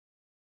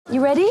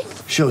You ready?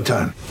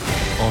 Showtime.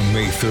 On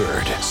May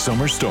 3rd,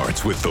 summer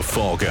starts with The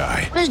Fall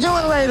Guy. Let's do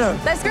it later.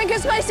 Let's drink a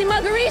spicy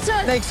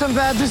margarita. Make some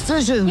bad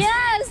decisions.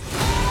 Yes.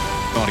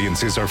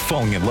 Audiences are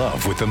falling in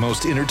love with the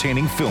most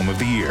entertaining film of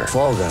the year.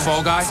 Fall Guy.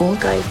 Fall Guy? Fall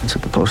guy. That's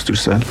what the poster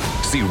said.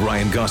 See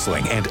Ryan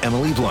Gosling and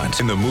Emily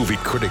Blunt in the movie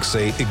critics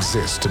say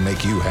exists to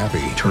make you happy.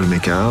 Trying to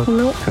make it out?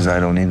 Nope. Because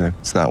I don't either.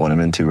 It's not what I'm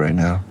into right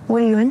now.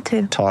 What are you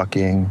into?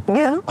 Talking.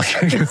 Yeah.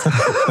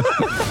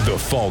 The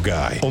Fall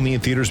Guy. Only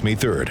in theaters May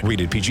 3rd.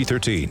 Rated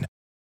PG-13.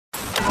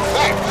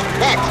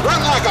 Max,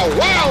 run like a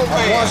wild man.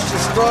 I watched you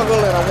struggle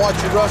and I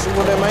watched you wrestle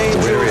with them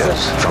angels. There he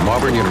is. From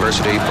Auburn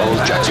University, Bo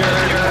Jackson.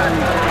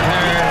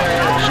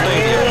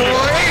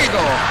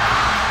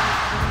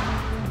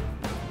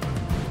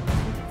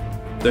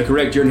 The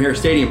correct Jordan-Hare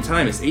Stadium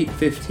time is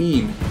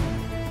 8:15.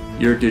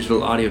 Your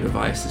digital audio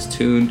device is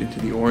tuned into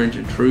the Orange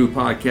and True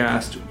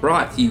podcast,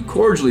 brought to you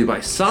cordially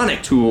by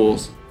Sonic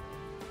Tools,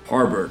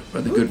 harbored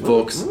by the good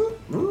folks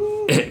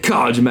at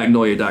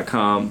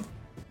collegeofmagnolia.com.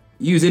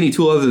 Use any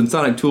tool other than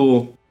Sonic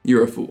Tool,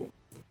 you're a fool.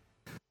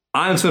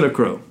 I'm Son of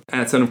Crow,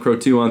 at Son of Crow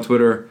 2 on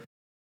Twitter.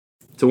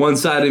 To one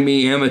side of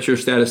me, amateur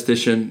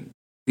statistician,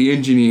 the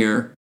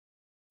engineer,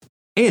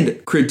 and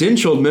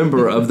credentialed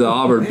member of the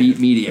Auburn Beat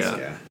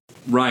Media,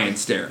 Ryan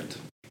Starrett.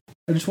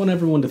 I just want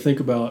everyone to think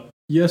about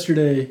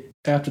yesterday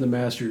after the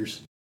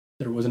Masters,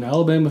 there was an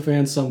Alabama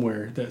fan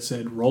somewhere that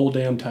said, "Roll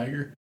damn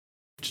Tiger."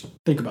 Just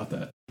think about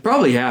that.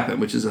 Probably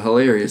happened, which is a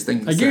hilarious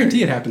thing to I say.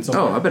 guarantee it happened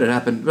somewhere. Oh, I bet it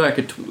happened. But I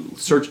could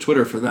search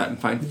Twitter for that and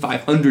find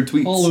 500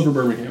 tweets. All over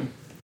Birmingham.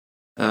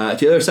 To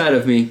the other side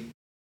of me,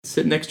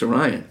 sitting next to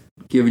Ryan,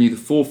 giving you the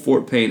full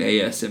Fort Payne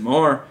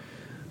ASMR,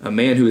 a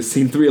man who has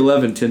seen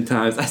 311 10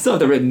 times. I still have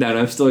that written down.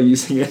 I'm still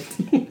using it.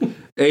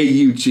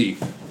 AUG.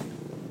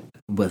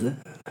 Was it?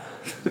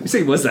 You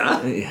say, what's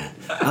that?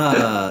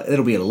 Yeah.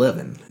 It'll be at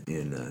 11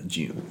 in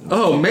June.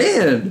 Oh,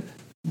 man.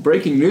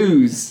 Breaking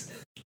news.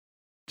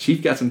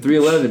 Chief got some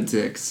 311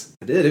 ticks.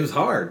 I did. It was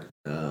hard.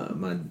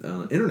 My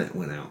internet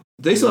went out.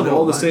 They still have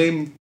all the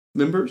same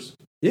members?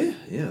 Yeah.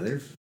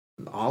 They're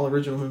all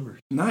original members.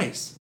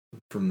 Nice.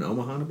 From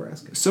Omaha,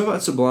 Nebraska. So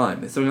about Sublime.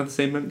 They still got the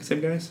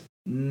same guys?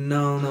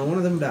 No. One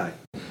of them died.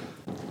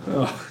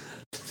 Oh.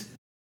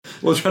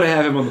 We'll try to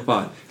have him on the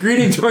pod.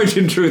 Greetings, Orange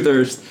and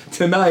Truthers.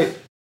 Tonight,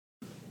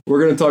 we're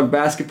going to talk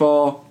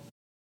basketball.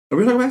 Are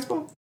we going to talk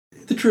basketball?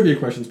 The trivia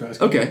questions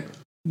basketball. Okay.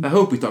 I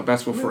hope we talk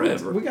basketball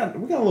forever. We got a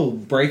little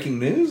breaking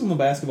news on the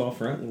basketball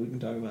front that we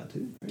can talk about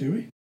too. Do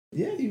we?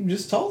 Yeah, you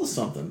just told us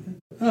something.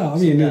 Oh, I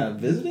mean,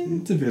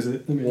 visiting? It's a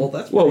visit. I mean,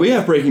 well, we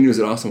have breaking news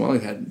that Austin Wiley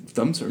had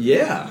thumb surgery.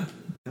 Yeah.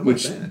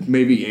 Which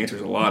maybe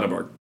answers a lot of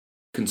our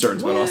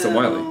concerns about Austin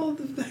Wiley.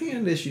 The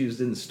hand issues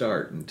didn't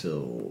start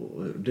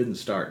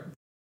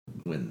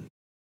when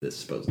this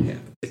supposedly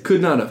happened. It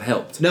could not have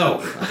helped.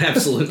 No,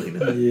 absolutely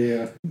not.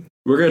 Yeah.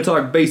 We're going to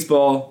talk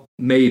baseball,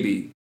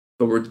 maybe,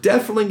 but we're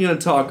definitely going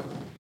to talk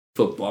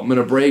football. I'm going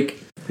to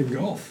break... And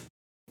golf.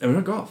 I'm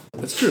going to golf.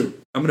 That's true.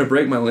 I'm going to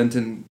break my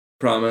Lenten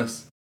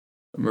promise.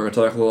 We're going to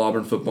talk a little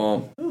Auburn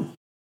football. Oh.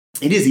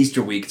 It is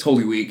Easter week. It's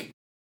Holy Week.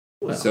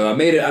 Well, so I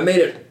made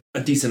it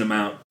a decent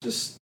amount.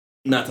 Just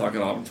not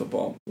talking Auburn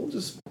football. We'll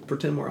just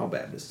pretend we're all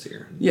Baptists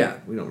here. Yeah.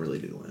 We don't really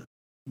do that.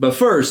 But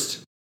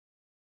first,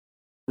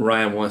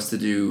 Ryan wants to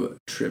do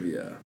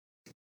trivia.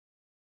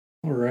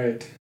 All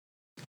right.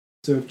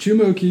 So if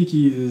Chuma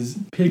Okeke is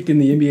picked in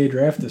the NBA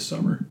draft this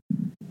summer,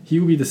 he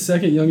will be the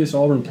second youngest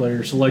Auburn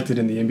player selected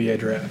in the NBA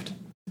draft.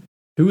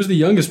 Who was the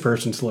youngest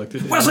person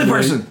selected? Wesley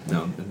Person!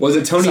 No. Was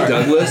it Tony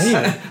Douglas?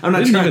 I'm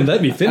not even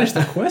let me finish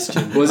the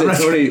question. Was it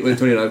Tony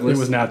Douglas? It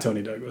was not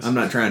Tony Douglas. I'm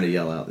not trying to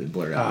yell out the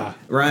blurt out.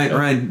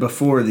 Ryan,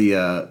 before the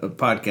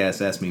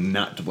podcast, asked me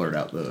not to blurt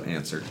out the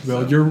answer.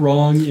 Well, you're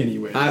wrong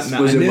anyways. I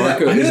knew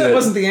that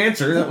wasn't the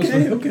answer.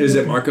 Is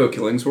it Marco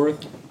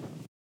Killingsworth?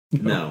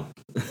 No.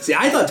 See,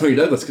 I thought Tony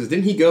Douglas, because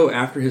didn't he go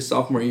after his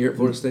sophomore year at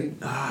Florida State?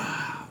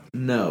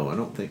 No, I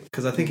don't think.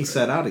 Because I think he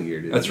sat out a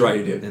year, That's right,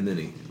 he did. And then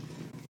he...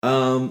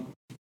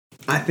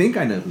 I think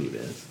I know who it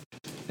is.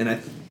 And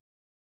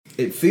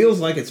it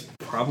feels like it's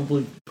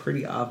probably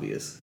pretty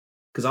obvious.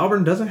 Because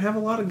Auburn doesn't have a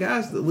lot of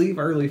guys that leave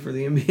early for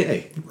the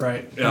NBA.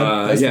 Right.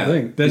 That's the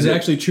thing. That's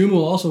actually, Chuma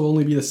will also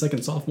only be the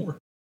second sophomore.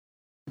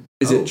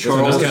 Is it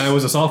Charles? This guy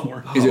was a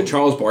sophomore. Is it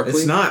Charles Barkley?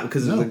 It's not,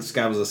 because this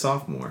guy was a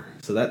sophomore.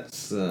 So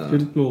that's...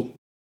 who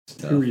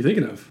were you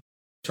thinking of?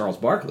 Charles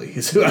Barkley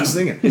is who I was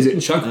thinking. Is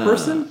it Chuck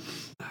Person?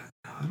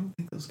 I don't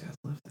think those guys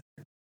left there.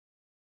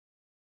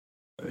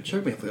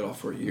 Chuck may have played all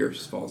 4 years,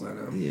 as far as I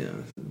know. Yeah,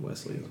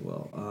 Wesley as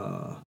well.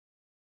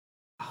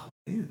 Oh,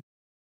 man.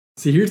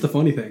 See, here's the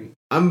funny thing.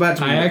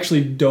 I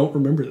actually don't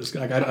remember this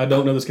guy. I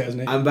don't know this guy's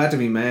name. I'm about to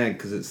be mad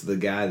because it's the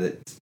guy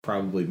that's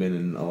probably been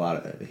in a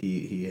lot of...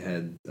 He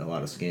had a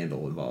lot of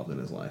scandal involved in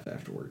his life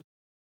afterwards.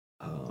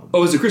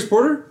 Is it Chris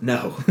Porter?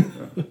 No.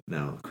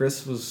 No.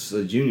 Chris was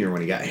a junior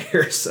when he got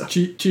here. So.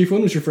 Chief,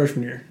 when was your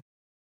freshman year?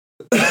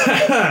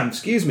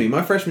 Excuse me.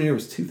 My freshman year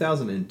was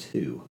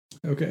 2002.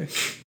 Okay.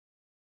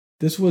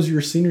 This was your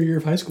senior year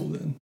of high school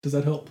then. Does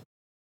that help?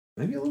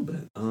 Maybe a little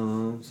bit.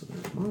 So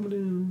there's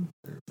Mamadou.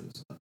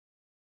 There's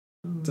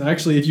So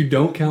actually, if you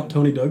don't count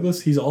Tony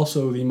Douglas, he's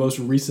also the most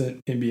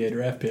recent NBA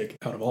draft pick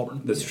out of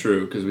Auburn. That's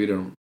true because we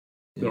don't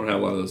have a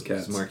lot of those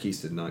cats.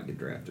 Marquise did not get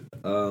drafted.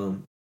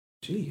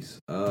 Jeez.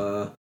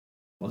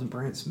 Wasn't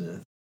Brant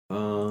Smith.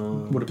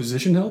 Would a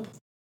position help?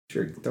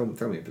 Sure, throw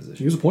me a position.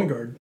 He was a point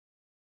guard.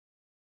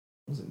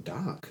 Wasn't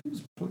Doc? Who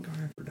was point guard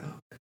after Doc?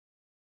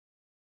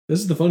 This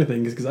is the funny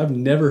thing, is because I've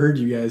never heard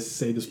you guys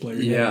say this player.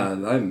 Yeah,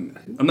 I'm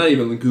not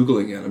even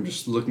Googling it. I'm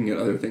just looking at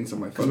other things on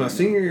my phone. Because my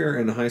senior year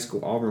in high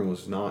school, Auburn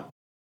was not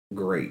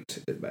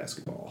great at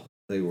basketball.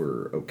 They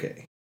were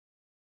okay.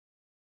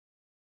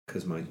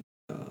 Because my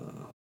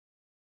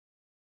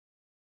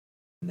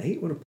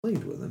Nate would have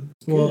played with him.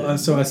 Well,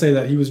 so I say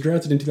that he was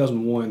drafted in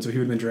 2001, so he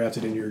would have been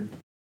drafted in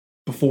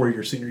before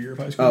your senior year of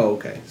high school. Oh,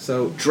 okay.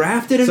 So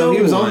drafted in So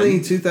he was 01. on the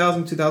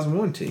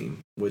 2000-2001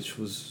 team, which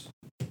was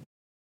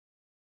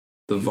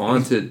The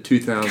vaunted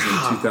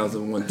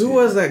 2000-2001 Who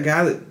was that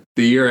guy that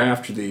the year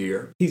after the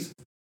year? He's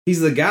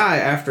the guy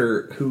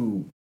after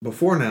who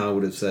before now I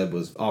would have said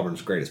was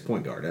Auburn's greatest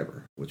point guard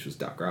ever, which was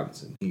Doc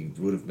Robinson. He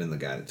would have been the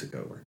guy that took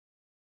over.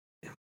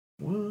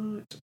 What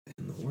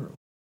in the world?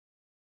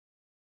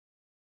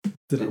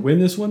 Did I win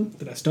this one?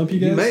 Did I stump you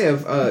guys? He may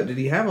have. Did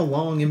he have a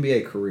long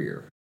NBA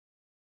career?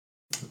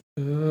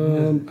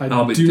 I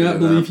I'll be do not doing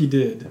believe that. he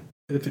did.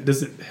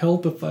 Does it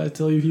help if I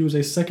tell you he was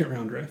a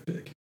second-round draft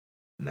pick?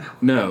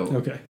 No.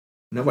 Okay.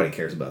 Nobody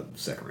cares about the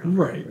second round.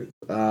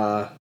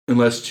 Right.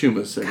 Unless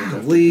Chuma's second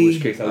round, Golly. in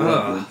which case I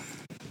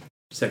love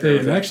second Hey,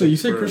 round and actually, you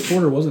pick said for- Chris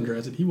Porter wasn't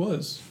drafted. He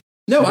was.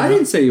 No, I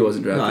didn't say he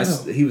wasn't No,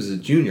 drafted. he was a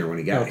junior when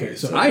he got Okay, here.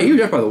 so- He was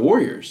drafted by the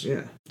Warriors.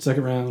 Yeah.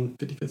 Second round,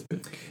 55th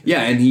pick.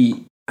 Yeah, and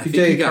I think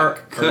he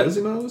got cut.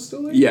 Carlesimo was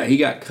still there? Yeah, he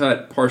got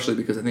cut partially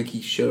because I think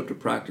he showed up to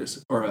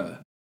practice or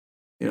a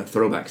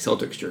throwback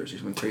Celtics jersey,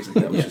 something crazy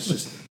like that, which is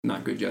just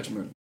not good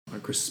judgment on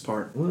Chris's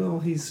part. Well,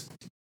 he's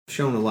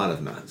shown a lot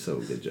of not so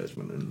good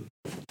judgment.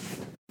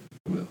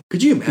 And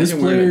Could you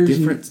imagine wearing a player's-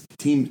 different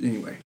team?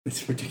 Anyway,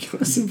 it's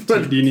ridiculous.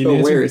 But Do you need an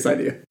answer? hilarious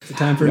idea. Is it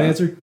time for an Yeah.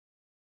 answer?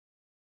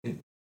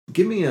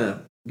 give me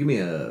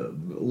a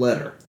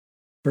letter.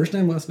 First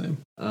name, last name.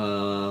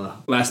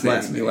 Last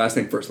name. Last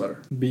name, first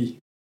letter. B.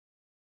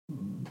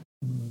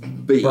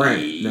 B.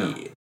 Bryant. No.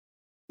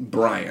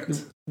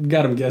 Bryant.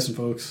 Got him guessing,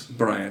 folks.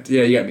 Bryant.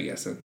 Yeah, you got me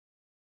guessing.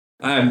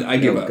 I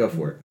give up. Go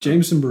for it.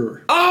 Jameson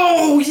Brewer.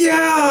 Oh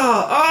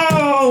yeah!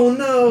 Oh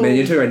no! Man,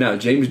 you tell you right now,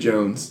 James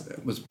Jones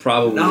was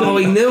probably No,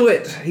 he knew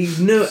it. He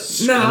knew it.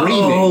 screaming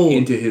No.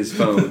 into his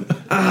phone.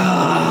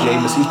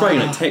 James, he's probably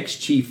gonna text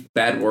Chief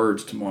bad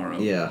words tomorrow.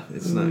 Yeah,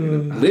 it's not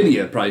gonna.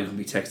 Lydia probably gonna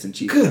be texting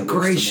Chief. Good bad words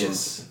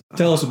gracious!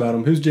 Tell us about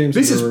him. Who's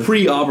Jameson This Brewer? is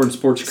pre-Auburn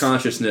sports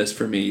consciousness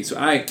for me. So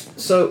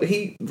So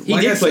he he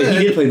did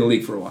play in the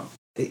league for a while.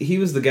 He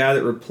was the guy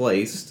that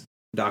replaced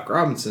Doc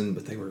Robinson,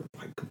 but they were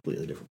like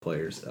completely different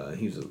players.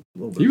 He was a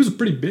little bit. He was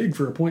pretty big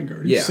for a point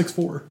guard. He was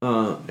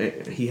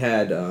 6'4". He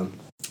had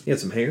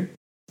some hair.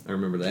 I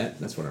remember that.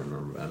 That's what I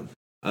remember about him.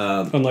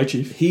 Unlike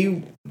Chief.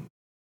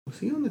 Was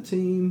he on the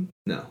team?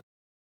 No.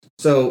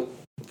 So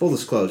full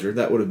disclosure,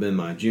 that would have been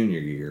my junior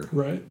year.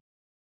 Right.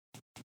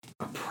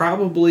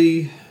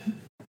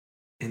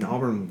 And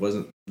Auburn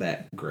wasn't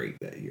that great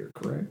that year,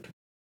 correct?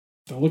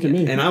 Don't look at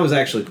me. And I was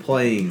actually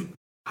playing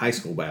high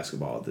school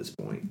basketball at this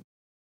point.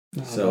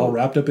 All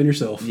wrapped up in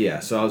yourself. Yeah,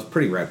 so I was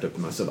pretty wrapped up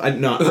in myself.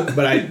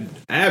 But I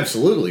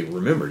absolutely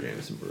remember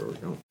Jameson Brewer.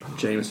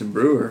 Jameson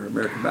Brewer,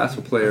 American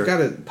basketball player, I've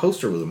got a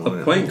poster with him on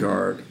it. a point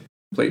guard,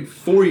 played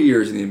 4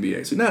 years in the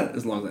NBA, so not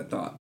as long as I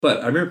thought. But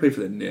I remember he played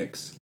for the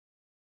Knicks.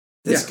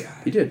 This Yeah,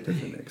 guy. he did play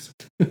for the Knicks.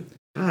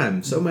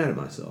 I'm so mad at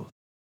myself.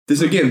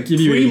 This again, Give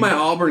you pre a- my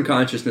Auburn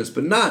consciousness,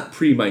 but not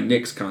pre my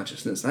Knicks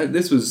consciousness.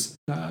 This was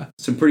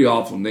some pretty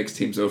awful Knicks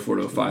teams 04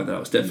 to 05 that I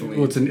was definitely.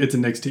 Well, it's a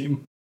Knicks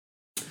team.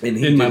 And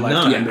he In my did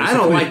lifetime, not. I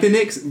don't like the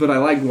Knicks, but I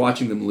like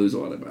watching them lose a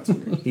lot of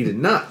basketball. He did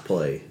not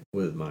play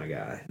with my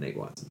guy Nate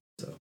Watson.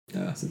 So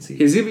since he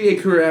His NBA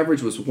career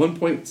average was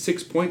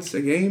 1.6 points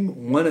a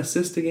game, 1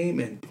 assist a game,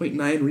 and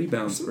 0.9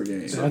 rebounds per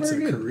game. That's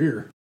a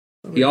career.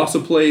 He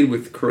also played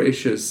with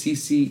Croatia's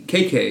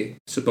KK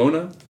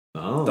Sabona,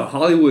 the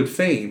Hollywood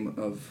fame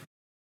of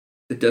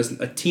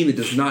a team that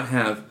does not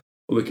have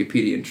a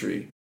Wikipedia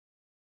entry.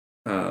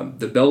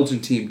 The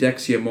Belgian team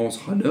Dexia Mons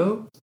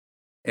Hainaut,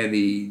 and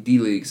the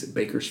D-League's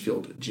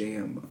Bakersfield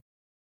Jam.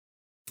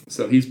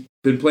 So he's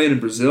been playing in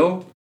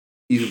Brazil.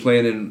 He's been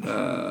playing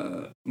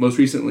in, most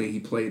recently he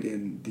played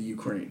in the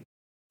Ukraine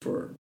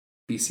for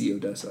BC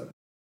Odessa.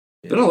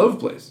 Been all over the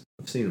place.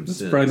 I've seen him That's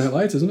since. Friday Night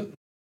Lights, isn't it?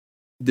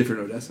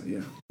 Different Odessa,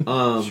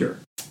 yeah. Sure.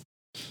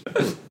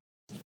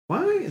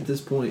 Why at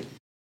this point?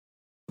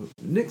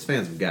 Knicks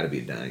fans have got to be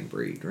a dying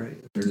breed, right?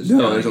 There's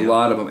a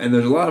lot of them. And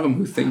there's a lot of them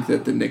who think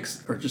that the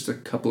Knicks are just a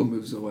couple of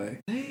moves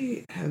away.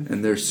 They have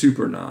And they're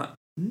super not.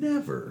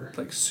 never.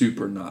 Like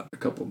super not a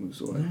couple of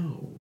moves away.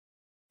 No.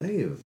 They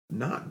have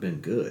not been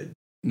good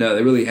No,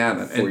 they really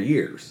haven't. for And,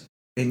 years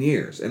and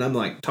years. And I'm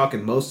like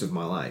talking most of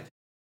my life.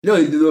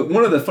 no,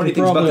 one of the funny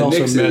things about Probably the also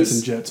Knicks Mets is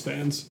and Jets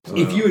fans.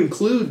 if you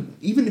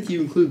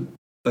include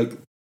like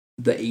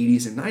the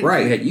 80s and 90s.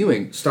 Right. They had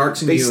Ewing.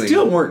 Starks and They Ewing.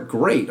 still weren't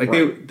great. Like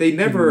Right. they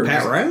never.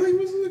 Pat Riley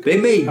was in the They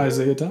made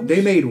Isaiah Thomas.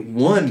 They made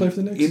one Play for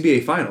the Knicks? NBA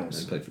He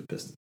Finals. played for the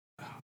Pistons.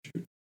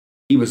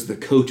 He was the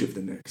coach of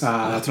the Knicks.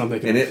 That's what I'm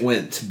thinking. And of. it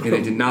went And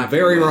it did not go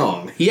very well.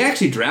 wrong. He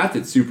actually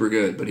drafted super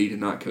good, but he did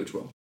not coach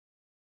well.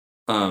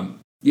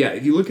 Yeah,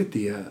 if you look at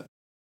the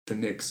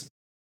Knicks,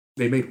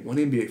 they made one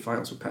NBA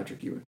Finals with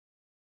Patrick Ewing.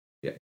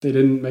 They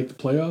didn't make the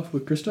playoff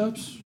with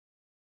Kristaps.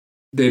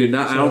 They did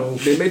not. So-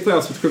 They made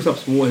playoffs with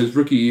Kristaps his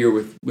rookie year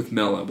with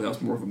Melo, but that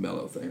was more of a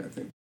Melo thing, I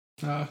think.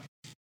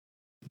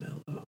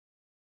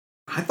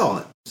 I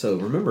thought so.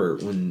 Remember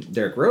when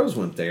Derrick Rose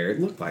went there? It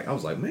looked like I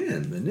was like,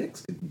 man, the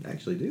Knicks could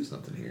actually do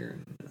something here.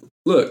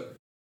 Look,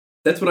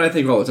 that's what I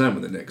think all the time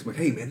with the Knicks. I'm like,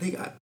 hey man, they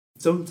got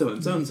so and so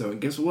and so and so, and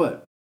guess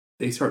what?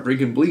 They start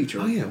drinking bleach,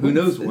 or who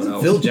knows what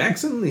else. Phil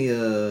Jackson,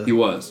 the He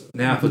was.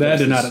 Now But that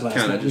did not last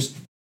kind long. of just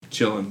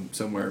chilling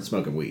somewhere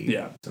smoking weed,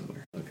 Yeah.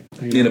 somewhere.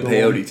 Okay, in a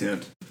peyote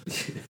tent.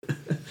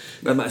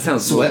 That might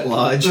sound Sweat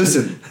lodge.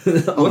 Listen,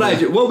 All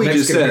what we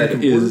just said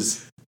Mexican-American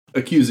is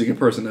accusing a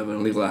person of an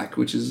illegal act,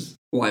 which is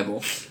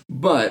libel.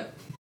 But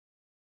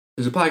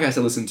there's a podcast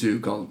I listen to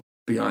called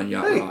Beyond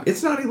Yacht Hey, Rock.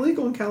 it's not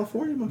illegal in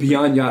California. My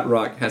Beyond Yacht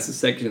Rock has a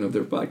section of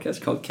their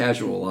podcast called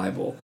Casual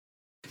Libel.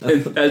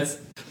 And that's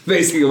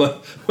basically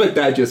what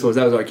that just was.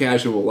 That was our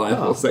casual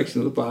libel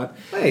section of the pod.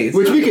 Hey, it's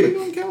Which not we illegal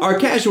in could, California. our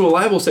casual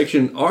libel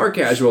section, our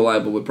casual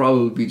libel would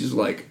probably be just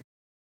like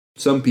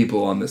some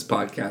people on this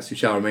podcast who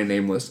shall remain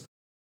nameless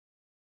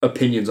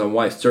opinions on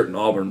why certain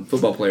Auburn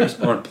football players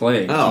aren't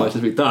playing as much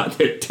as we thought.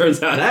 It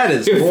turns out That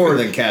is more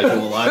than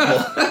casual libel.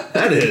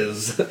 That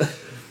is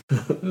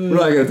we're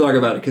not going to talk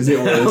about it because it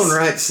was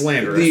downright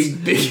slanderous. the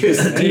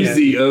biggest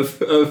doozy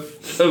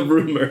of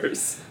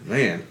rumors.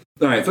 Man,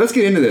 All right, so let's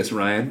get into this,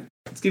 Ryan.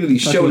 Let's give you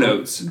these show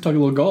notes. Talking a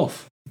little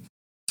golf.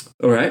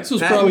 All right, This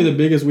was probably the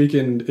biggest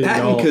weekend in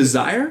Patton golf.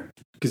 Kazire,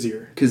 is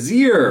there a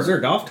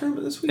Kazir, golf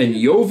tournament this week? and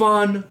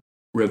Jovan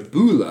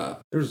Rebula.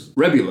 There's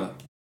Rebula.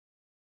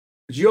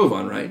 It's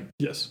Jovan, right?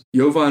 Yes.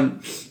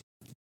 Jovan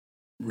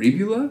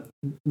Rebula?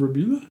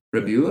 Rabula?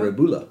 Rebula?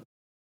 Rebula.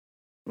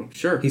 Oh,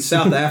 sure. He's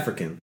South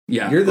African.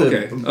 Yeah. You're the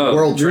okay. Oh.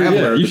 world traveler.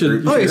 you of the should-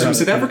 group. Oh, he's from Yeah.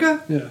 South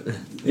Africa? Yeah.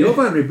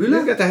 Jovan You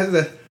Rebula? got to have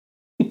the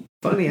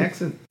funny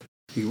accent.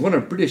 He won a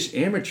British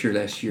amateur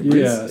last year.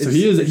 Yeah. So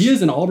he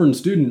is an Auburn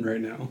student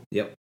right now.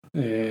 Yep.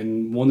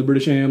 And won the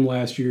British Am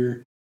last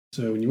year.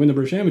 So when you win the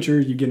British Amateur,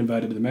 you get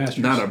invited to the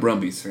Masters. Not a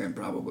Brumbies fan,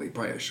 probably.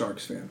 Probably a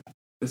Sharks fan.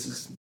 This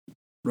is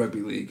rugby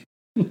league.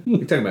 You're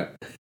talking about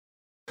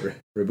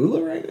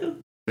Rebula right now?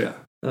 Yeah.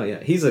 Oh,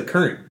 yeah. He's a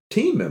current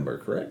team member,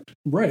 correct?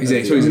 Right. So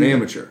he's an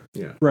amateur.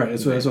 Yeah. Right.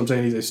 That's what I'm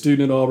saying. He's a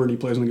student at Auburn. He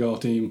plays on the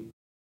golf team.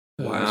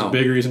 It's Wow. a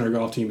big reason our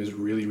golf team is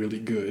really, really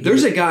good.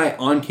 There's a guy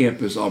on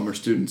campus, Auburn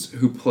students,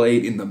 who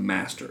played in the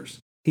Masters.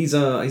 He's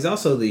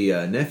also the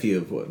nephew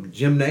of what,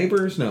 Jim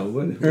Neighbors? No.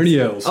 What? Ernie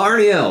Els. Oh,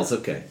 Ernie Els.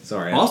 Okay.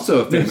 Sorry.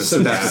 Also a famous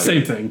South African.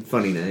 Same thing.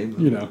 Funny name.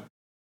 You know.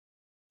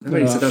 How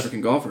many South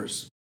African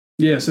golfers?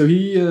 Yeah, so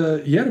he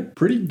had a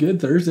pretty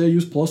good Thursday. He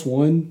was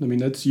 +1. I mean,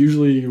 that's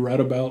usually right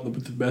about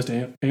what the best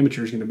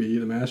amateur is going to be,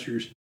 the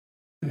Masters.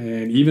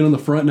 And even on the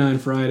front nine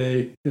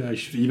Friday,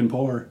 even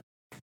par.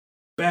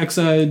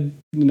 Backside,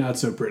 not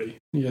so pretty.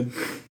 He had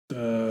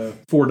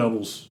 4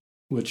 doubles,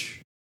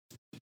 which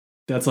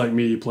that's like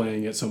me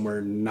playing it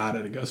somewhere not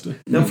at Augusta.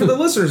 Now, for the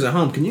listeners at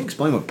home, can you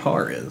explain what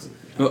par is?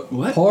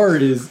 What? Par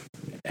is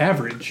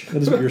average.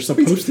 That is what you're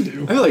supposed to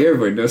do. I feel like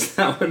everybody knows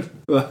that one.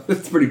 Well,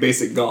 that's pretty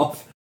basic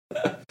golf.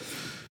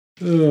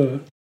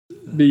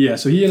 But yeah,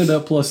 so he ended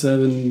up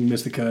 +7,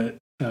 missed the cut.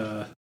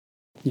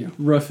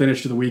 Rough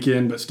finish to the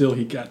weekend, but still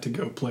he got to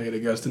go play at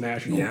Augusta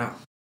National. Yeah.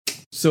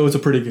 So it's a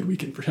pretty good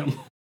weekend for him.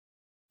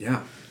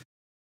 Yeah.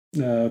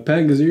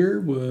 Pat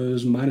Gazier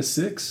was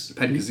 -6.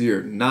 Pat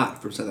Gazier,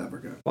 not from South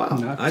Africa. Wow.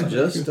 Not I South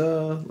just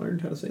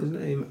learned how to say his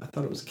name. I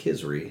thought it was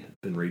Kisri.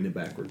 Been reading it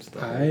backwards. the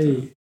whole time.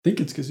 I think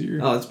it's Gazier.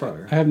 Oh, that's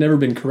probably right. I have never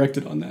been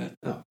corrected on that.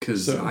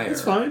 Kazire.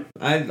 That's fine.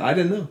 I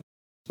didn't know.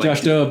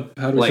 Josh Dubb,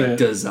 how do we say Like it?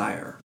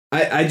 desire.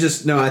 I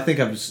just, no, I think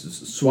I'm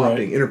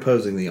swapping,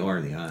 interposing the R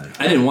and the I.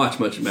 I didn't watch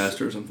much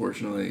Masters,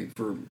 unfortunately,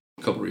 for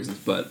a couple reasons,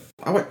 but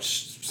I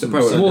watched some.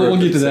 Probably We'll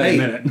get to that in a Hey,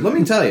 minute. let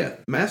me tell you,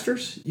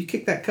 Masters, you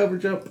kick that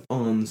coverage up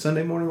on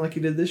Sunday morning like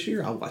you did this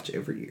year, I'll watch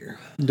every year.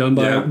 Done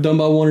by Yeah.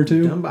 1 or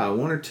 2. Done by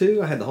 1 or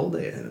 2, I had the whole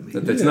day ahead of me.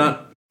 that's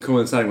not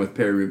coinciding with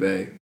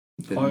Perry-Roubaix.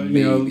 then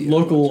maybe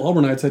Local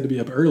Auburnites had to be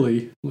up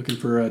early looking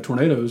for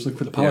tornadoes, looking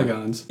for the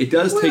polygons. It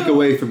does take Well,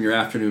 away from your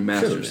afternoon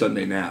Masters should've been.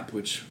 Sunday nap,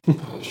 which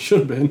Should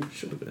have been.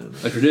 Should have been.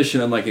 a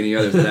tradition unlike any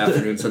other is an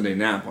afternoon Sunday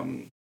nap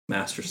on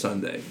Master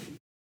Sunday.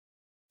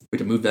 We had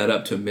to move that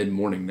up to a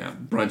mid-morning nap,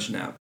 brunch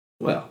nap.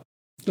 Well,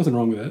 Nothing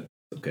wrong with that.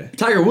 okay.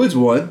 Tiger Woods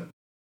won.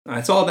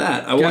 I saw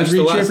that. I watched the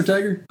cheer last. for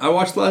Tiger? I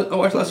watched the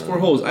last 4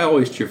 holes. I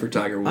always cheer for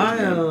Tiger Woods. I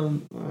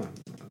man.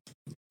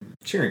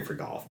 cheering for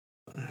golf.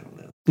 I don't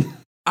know.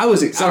 I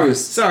was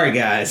Sorry,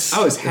 guys.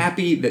 I was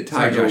happy that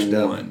Sorry, Tiger Josh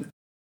Dubb. won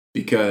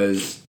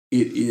because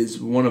it is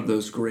one of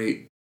those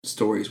great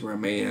stories where a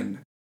man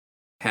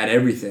had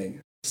everything,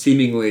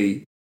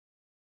 seemingly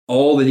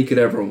all that he could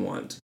ever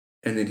want,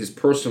 and then his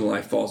personal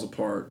life falls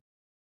apart,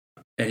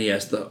 and he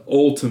has the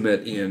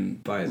ultimate in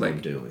By his own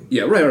doing.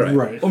 Yeah, right.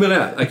 Right. I mean,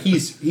 yeah, like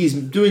he's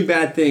doing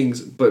bad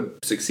things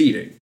but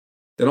succeeding.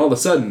 Then all of a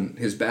sudden,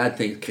 his bad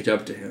things catch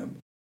up to him.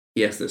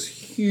 He has this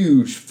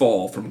huge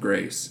fall from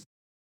grace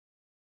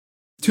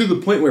to the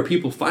point where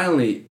people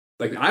finally,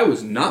 like, I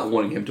was not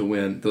wanting him to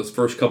win those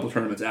first couple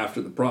tournaments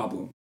after the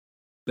problem,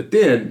 but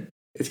then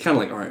it's kind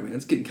of like, all right, man,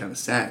 it's getting kind of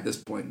sad at this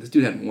point. This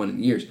dude hadn't won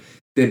in years.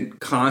 Then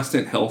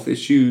constant health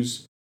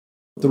issues.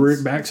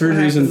 3 back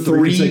surgeries and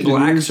 3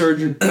 black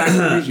surgeries.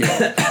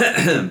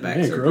 Yeah. Back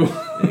Man, surgery.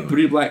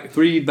 Three Anyway.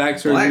 three back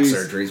surgeries. Black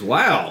surgeries.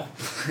 Wow.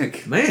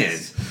 Like, Man.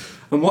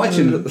 I'm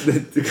watching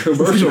the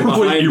commercial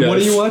behind us. What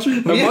are you watching?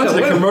 I'm watching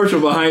the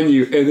commercial behind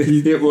you, and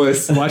it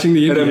was Watching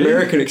the an NBA?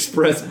 American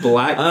Express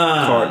black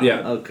card.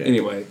 Yeah. Okay.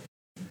 Anyway,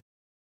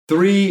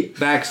 3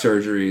 back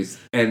surgeries,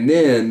 and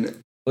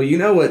then Well, you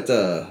know what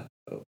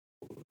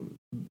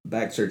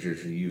back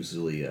surgeries are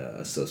usually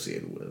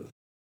associated with.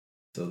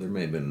 So there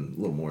may have been a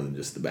little more than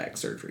just the back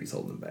surgeries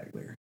holding him back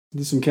there. Is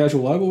this some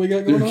casual libel we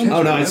got going on?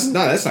 Oh no,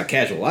 that's not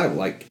casual libel.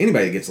 Like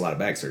anybody that gets a lot of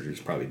back surgery is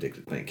probably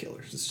addicted to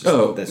painkillers. It's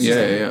just, that's just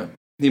yeah.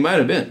 He might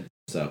have been.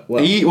 So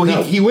He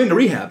went to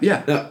rehab.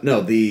 Yeah.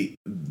 No, the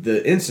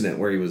incident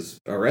where he was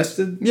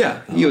arrested.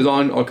 Yeah, he was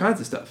on all kinds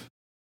of stuff.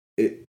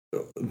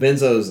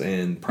 Benzos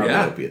and probably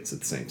Yeah. opiates at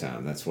the same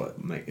time. That's what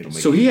it'll make.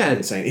 So you he had-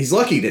 insane. He's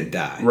lucky he didn't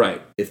die.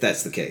 Right. If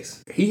that's the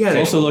case. He had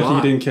Also a lucky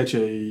lot. he didn't catch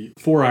a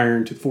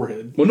 4-iron to the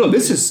forehead. Well, no,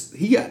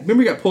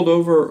 remember he got pulled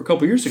over a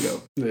couple years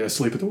ago. Yeah,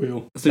 sleep at the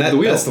wheel. Asleep at the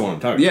wheel. That's the one I'm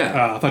talking about.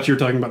 Yeah. I thought you were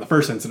talking about the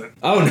first incident.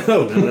 Oh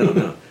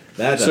no.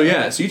 That So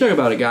you talk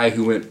about a guy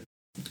who went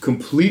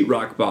complete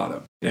rock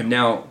bottom and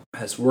now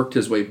has worked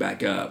his way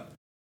back up.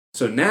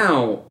 So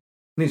now,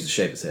 needs to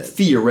shave his head.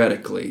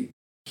 theoretically,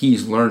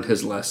 he's learned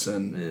his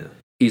lesson. Yeah.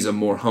 He's a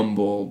more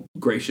humble,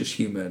 gracious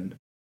human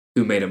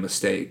who made a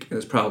mistake and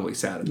is probably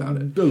sad about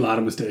it. A lot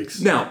of mistakes.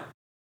 Now,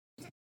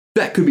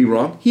 that could be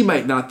wrong. He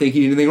might not think he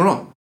did anything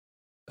wrong.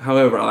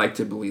 However, I like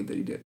to believe that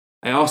he did.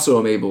 I also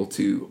am able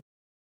to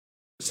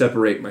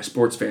separate my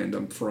sports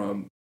fandom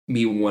from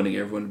me wanting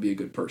everyone to be a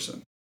good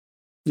person.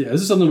 Yeah,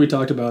 this is something we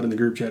talked about in the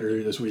group chat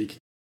earlier this week.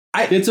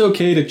 It's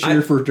okay to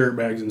cheer for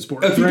dirtbags in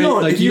sports. If you right?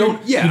 don't- like if you you-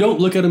 don't, yeah. you don't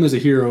look at him as a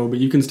hero, but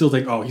you can still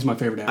think, oh, he's my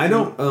favorite athlete. I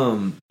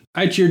don't.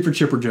 I cheered for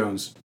Chipper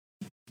Jones.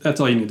 That's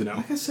all you need to know.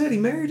 Like I said, he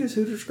married his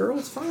Hooters girl.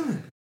 It's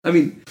fine. I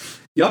mean,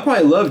 y'all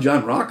probably loved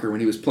John Rocker when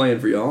he was playing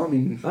for y'all. I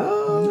mean,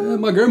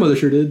 My grandmother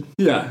sure did.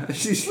 yeah.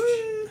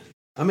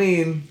 I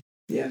mean,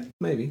 yeah,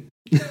 maybe.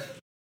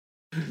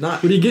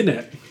 Not. What are you getting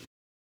at?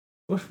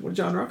 What did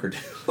John Rocker do?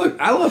 Look,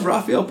 I loved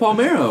Rafael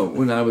Palmeiro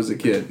when I was a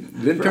kid.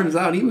 Then it turns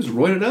out he was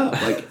roided up.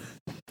 Like,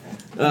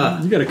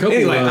 You got a couple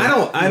Anyway, I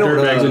don't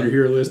dirtbags on your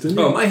hero list, didn't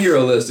you? oh, my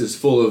hero list is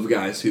full of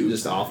guys who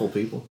Just awful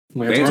people.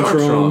 Lance Vance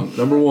Armstrong,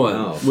 number one,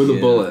 Oh, with a yeah.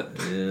 bullet.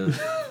 Yeah,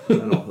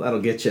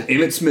 that'll get you.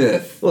 Emmett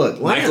Smith.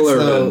 Look, Michael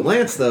Irvin.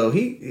 Lance though,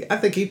 I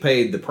think he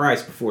paid the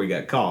price before he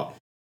got caught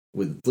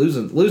with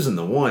losing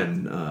the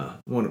one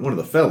of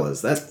the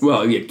fellas. That's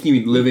Well, yeah, you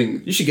mean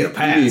living? you should get a You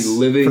pass mean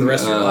living for the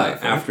rest of your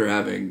life right? after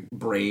having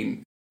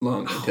brain,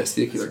 lung, and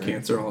testicular that's right.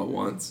 cancer all at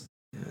once.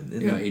 And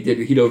then- Yeah, he did.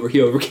 He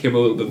overcame a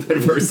little bit of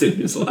adversity in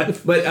his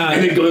life, But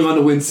and then going on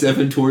to win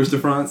 7 Tours de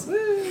France.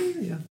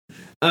 yeah.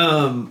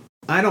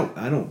 I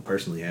don't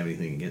personally have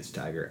anything against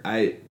Tiger.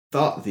 I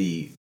thought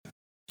I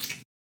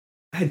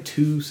had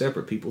 2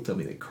 separate people tell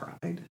me they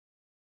cried.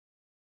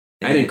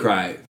 I didn't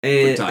cry.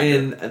 And for Tiger.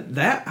 and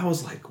that I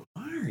was like,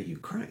 why are you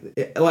crying?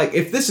 Like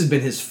if this had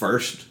been his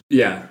first,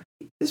 Yeah.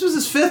 this was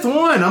his 5th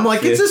one. I'm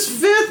like, it's his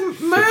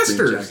 5th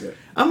Masters. jacket.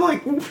 I'm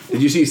like,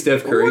 Did you see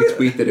Steph Curry What?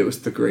 tweet that it was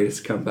the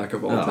greatest comeback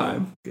of all oh,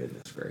 time?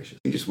 Goodness gracious.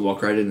 He just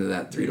walked right into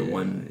that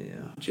 3-1 Yeah.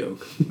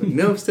 joke. Like,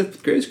 no, Steph's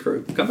greatest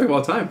comeback of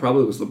all time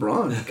probably was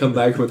LeBron. Come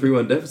back from a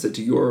 3-1 deficit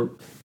to your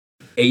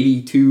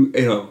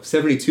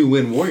 72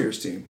 win Warriors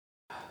team.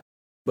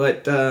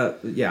 But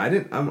yeah, I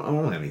don't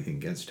have anything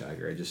against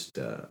Tiger. I just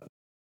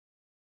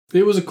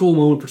It was a cool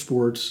moment for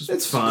sports.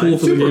 It's fine. Cool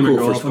for the Super game cool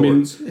of for golf. I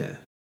mean, sports. yeah.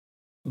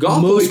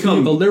 Golf will most become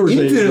people, there was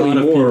a infinitely lot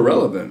of more people,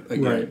 relevant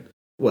again. Right.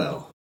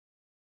 Well,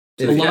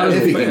 To A the lot of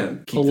casual if he fan.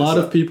 can keep A lot this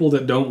of up. people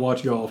that don't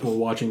watch golf were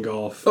watching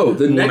golf. Oh,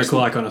 the at 1 next-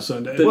 o'clock on a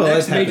Sunday. the next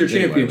that's happened major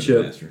anyway with the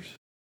championship. Masters.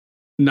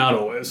 Not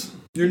always.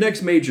 Your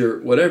next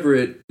major,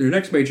 your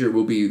next major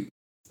will be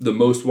the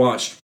most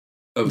watched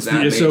of It's that the-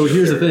 major. so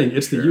here's the thing.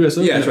 It's the U.S.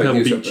 Open Yeah, that's at right. Pebble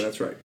US Beach, Open, that's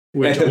right.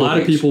 which At a lot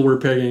Pebble of Beach. people were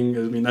pegging.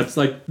 I mean, that's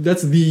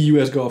the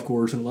U.S. golf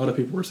course, and a lot of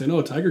people were saying,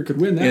 "Oh, Tiger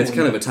could win that." And it's one.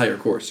 kind of a Tiger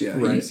course, yeah.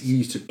 Right. He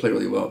used to play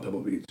really well at Pebble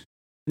Beach.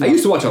 I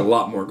used to watch a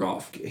lot more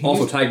golf.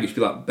 Also, used- Tiger used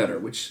to be a lot better,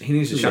 which He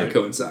needs to kind of shave.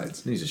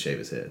 coincides. He needs to shave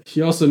his head.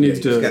 He also needs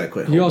he's gotta to.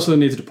 quit He holding also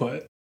needs to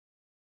putt.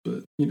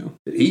 But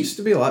He used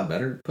to be a lot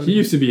better. at putting. he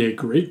used to be a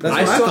great. That's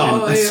putter. what I saw-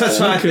 thought. That's yeah.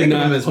 what I He could think of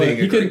not him as putt. being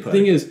a He great could. putter.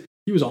 Thing is,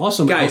 he was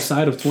awesome Guys.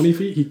 outside of 20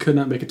 feet. He could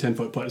not make a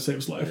 10-foot putt to save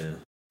his life. Yeah.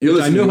 You're I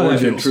listening know to how that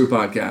Orange and feels. True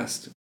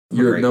podcast. I'm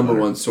a Your great number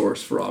putter. one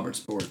source for Auburn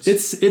sports.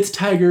 It's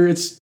Tiger.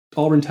 It's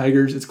Auburn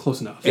Tigers. It's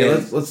close enough. Yeah,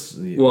 And- let's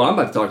Well, I'm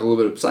about to talk a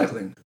little bit of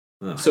cycling.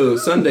 Oh. So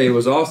Sunday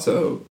was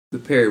also the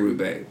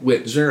Paris-Roubaix, Is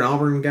which there an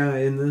Auburn guy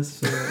in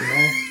this?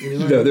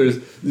 Anyway? no, there's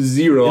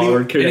zero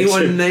Auburn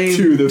anyone connection named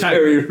to the Tiger?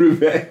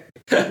 Paris-Roubaix.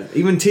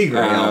 Even Tigre,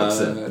 I would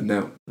say.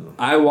 No.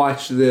 I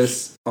watched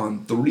this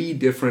on 3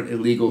 different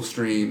illegal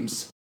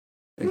streams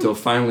until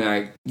finally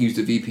I used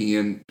a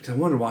VPN because I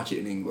wanted to watch it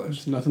in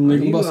English. There's nothing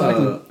legal about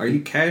cycling. Are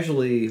you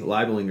casually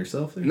libeling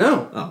yourself there?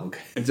 No. Oh,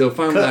 okay. Until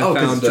finally Oh,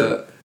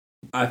 'cause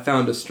I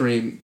found a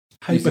stream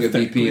using a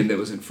Hypothetically. VPN that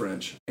was in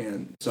French.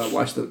 And so I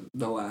watched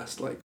the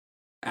last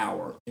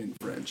hour in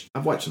French.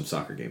 I've watched some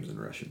soccer games in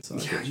Russian. So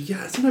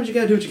Yeah, sometimes you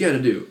gotta do what you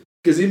gotta do.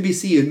 Because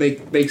NBC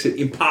makes it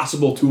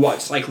impossible to watch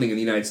cycling in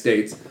the United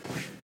States.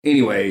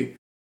 Anyway,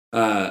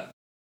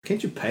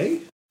 can't you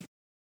pay?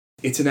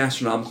 it's an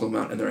astronomical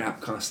amount, and their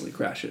app constantly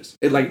crashes.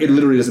 It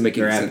literally doesn't make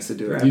any sense to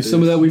do it. Use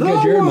some of that. We've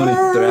got Jared money.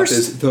 Their app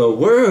is the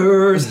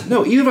worst.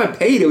 No, even if I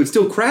paid, it would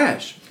still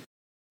crash.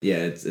 Yeah,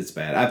 it's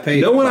bad. I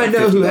paid. No one I like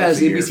know who $50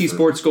 has a year NBC for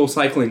Sports Goal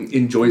Cycling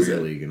enjoys Premier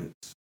it. League, and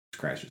it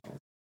crashes.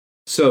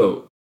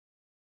 So,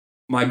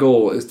 my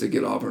goal is to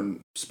get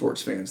Auburn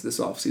sports fans this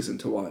offseason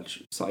to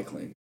watch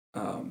cycling.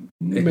 And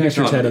here's how Masters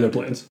I'm had gonna other do it.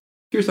 plans.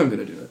 Here's how I'm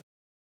going to do it.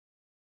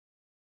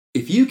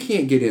 If you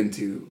can't get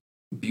into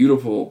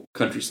beautiful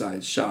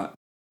countryside shot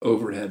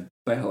overhead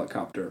by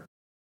helicopter,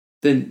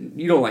 then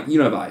you don't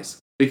have eyes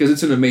because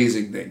it's an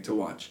amazing thing to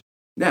watch.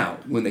 Now,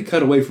 when they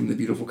cut away from the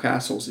beautiful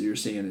castles that you're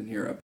seeing in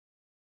Europe,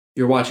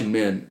 you're watching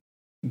men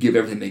give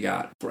everything they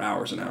got for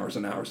hours and hours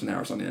and hours and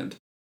hours on end.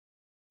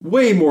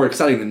 Way more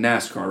exciting than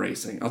NASCAR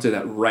racing. I'll tell you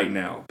that right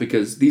now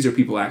because these are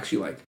people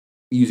actually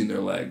using their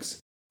legs.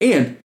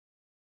 And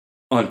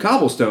on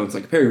cobblestones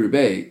like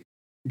Paris-Roubaix,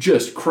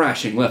 just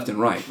crashing left and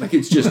right.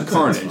 It's just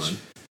carnage.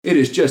 It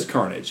is just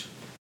carnage.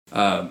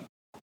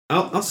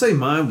 I'll say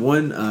mine.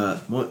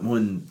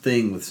 One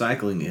thing with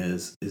cycling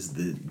is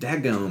the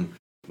daggone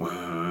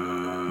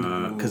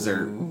because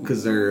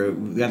they're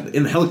got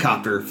in the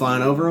helicopter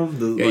flying over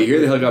them. You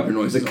hear the helicopter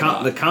noises.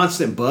 The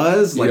constant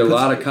buzz. You hear a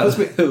lot of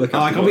helicopter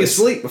I'll be noise.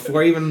 asleep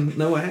before I even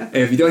know what happened.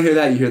 And if you don't hear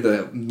that, you hear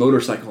the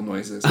motorcycle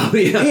noises. Oh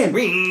yeah.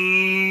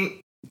 And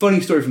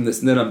funny story from this,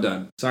 and then I'm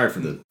done. Sorry for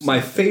the.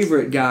 My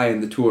favorite guy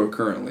in the tour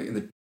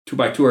currently,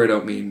 by tour I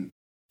don't mean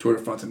Tour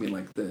de France, I mean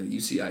the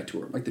UCI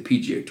tour, the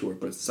PGA tour,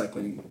 but it's the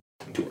cycling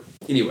tour.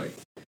 Anyway,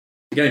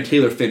 a guy named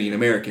Taylor Finney, an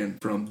American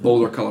from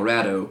Boulder,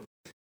 Colorado,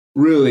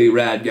 really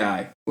rad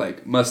guy,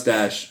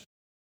 mustache.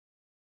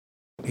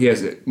 He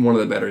has one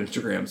of the better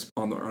Instagrams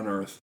on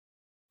earth.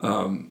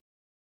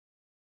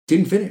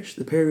 Didn't finish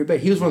the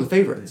Paris-Roubaix. He was one of the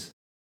favorites.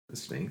 That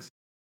stinks.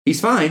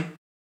 He's fine.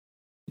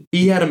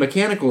 He had a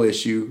mechanical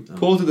issue,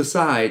 pulled to the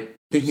side,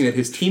 thinking that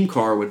his team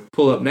car would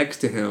pull up next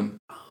to him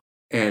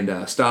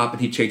and stop,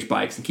 and he'd change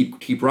bikes and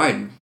keep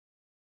riding.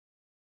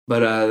 But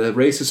the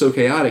race is so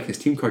chaotic, his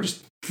team car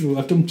just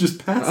left him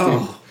just past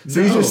him.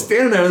 So he's just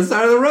standing there on the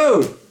side of the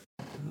road.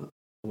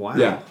 Wow.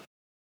 Yeah.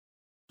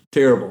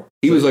 Terrible.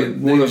 He was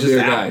one of their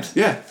guys.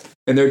 Yeah.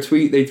 And they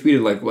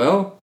tweeted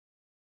well,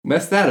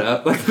 mess that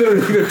up.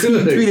 Literally their team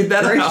tweeted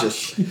that out.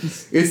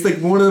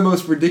 It's one of the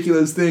most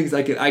ridiculous things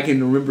I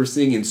can remember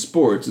seeing in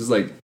sports. Is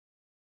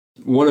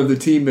one of the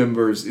team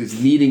members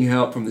is needing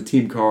help from the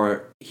team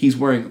car. He's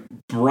wearing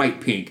bright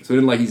pink, so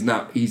he's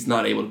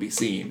not able to be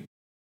seen.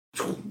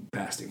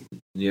 Past him.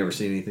 You ever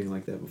seen anything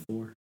like that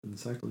before in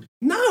cycling?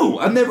 No,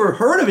 I've never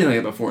heard of anything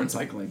like that before in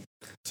cycling.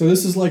 So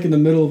this is in the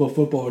middle of a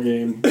football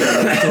game.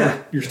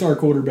 Your star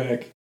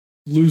quarterback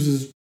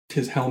loses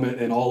his helmet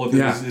and all of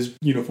his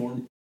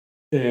uniform.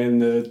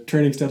 And the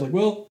training staff's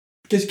well,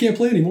 guess you can't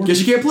play anymore. Guess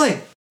you can't play.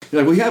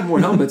 You're we have more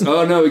helmets.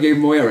 Oh, no, we gave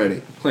them away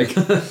already.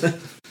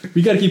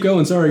 We got to keep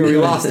going. Sorry. We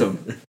lost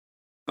them.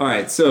 All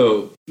right,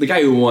 so the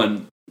guy who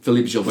won,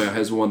 Philippe Gilbert,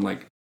 has won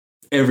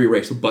every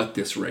race but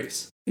this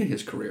race in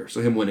his career.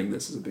 So him winning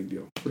this is a big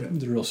deal for him.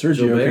 He's a real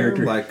Sergio Gilbert,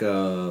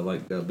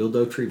 character. Bill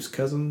Dautriep's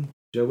cousin,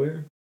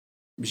 Gilbert?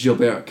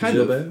 Gilbert, kind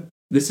of.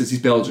 He's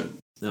Belgian.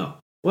 No.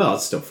 Well,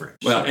 it's still French.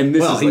 Well, and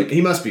this is he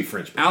must be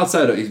French.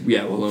 Outside of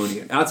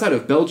Wallonian. Outside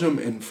of Belgium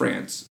and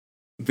France,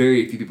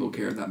 very few people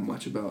care that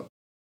much about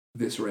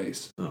this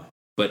race. Oh.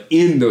 But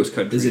in those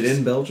countries, is it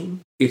in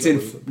Belgium? It's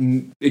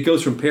in. It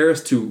goes from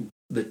Paris to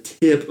the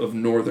tip of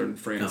northern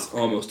France,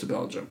 almost to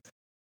Belgium.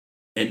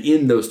 And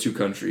in those two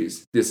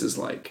countries, this is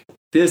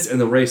this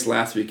and the race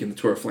last week in the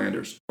Tour of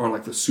Flanders are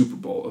the Super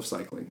Bowl of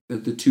cycling.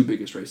 The two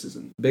biggest races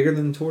bigger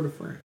than the Tour de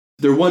France.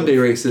 They're one-day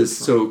races,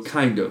 so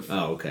kind of.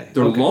 Oh, okay.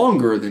 They're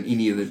longer than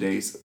any of the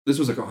days. This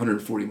was a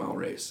 140-mile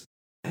race.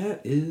 That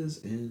is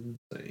insane.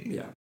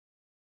 Yeah.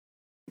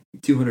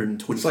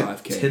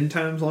 225K. It's 10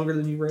 times longer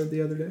than you rode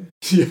the other day?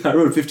 Yeah, I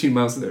rode 15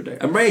 miles the other day.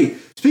 I'm ready.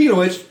 Speaking of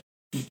which,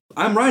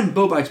 I'm riding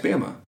Bow Bikes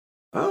Bama.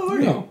 Oh,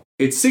 yeah.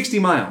 It's 60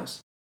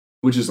 miles,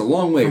 which is a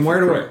long way. From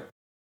where to where?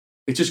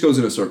 It just goes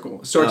in a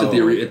circle. It starts at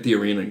the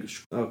arena.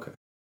 Okay.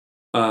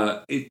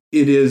 It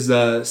is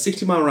a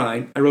 60-mile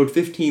ride. I rode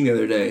 15 the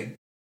other day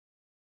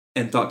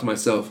and thought to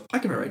myself, I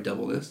can ride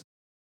double this.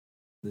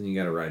 Then you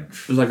got to ride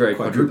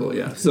quadruple,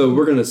 yeah. So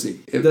we're going to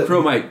see.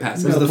 Pro might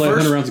pass it. The first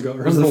 100 rounds ago.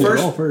 Was the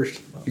first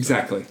first?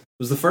 Exactly.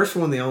 Was the first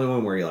one the only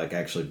one where you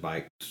actually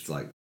biked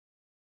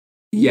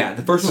Yeah,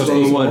 the first one was the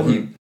only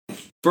one.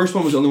 First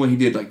one was the only one he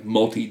did like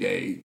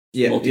multi-day.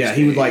 Yeah.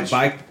 He would like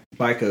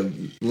bike a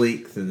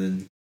length and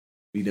then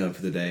be done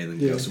for the day and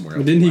then go somewhere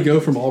else. Didn't he go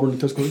from Auburn to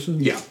Tuscaloosa?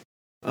 Yeah.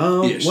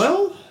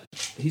 Well,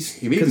 he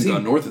even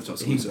gone north of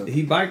Tuscaloosa.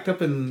 He biked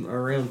up and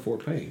around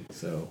Fort Payne.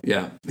 So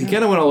yeah, he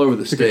kind of went all over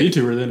the state.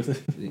 Detour then.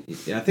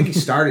 Yeah, I think he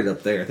started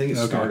up there. I think he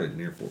started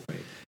near Fort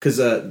Payne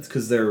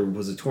because there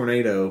was a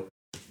tornado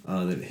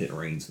that hit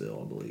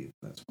Rainsville, I believe.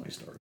 That's why he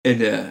started.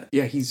 And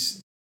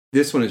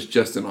this one is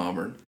just in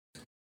Auburn.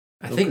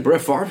 I think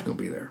Brett Favre's going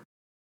to be there.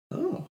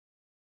 Oh.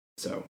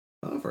 So.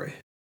 Aubrey.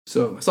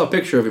 So I saw a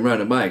picture of him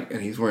riding a bike,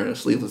 and he's wearing a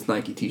sleeveless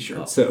Nike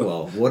T-shirt.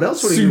 Well, what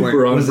else would he be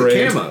wearing? Was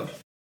it camo?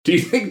 Do you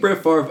think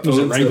Brett Favre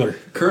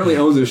currently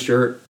owns a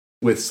shirt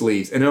with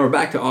sleeves? And now we're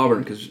back to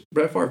Auburn because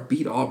Brett Favre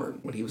beat Auburn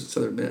when he was at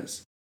Southern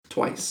Miss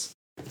twice.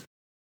 Well,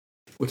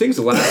 I think it's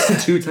the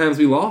last 2 times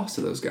we lost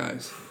to those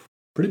guys.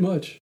 Pretty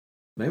much.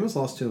 Mammoth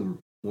lost to him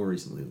more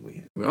recently than we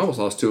had. We almost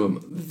lost to him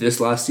this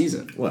last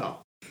season.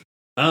 Well.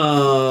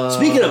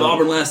 Speaking of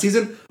Auburn last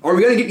season, are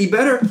we going to get any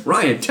better?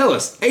 Ryan, tell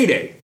us.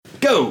 A-Day.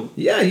 Go.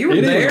 Yeah, you were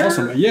there.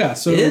 Awesome. Yeah,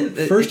 so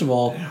first of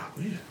all,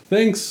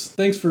 thanks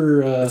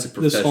for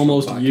this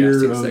almost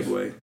year of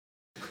segue.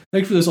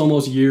 Thanks for this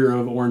almost year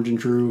of Orange and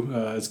True.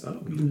 It's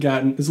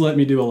let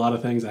me do a lot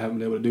of things I haven't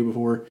been able to do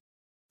before,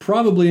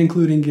 probably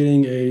including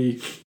getting a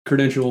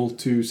credential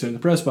to sit in the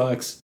press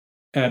box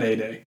at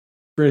A-Day.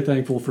 Very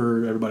thankful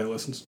for everybody who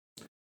listens.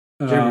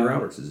 Jeremy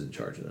Roberts is in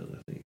charge of that,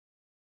 I think.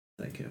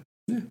 Thank him.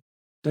 Yeah.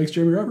 Thanks,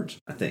 Jeremy Roberts.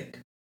 I think.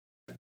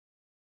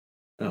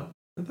 Oh,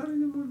 I thought he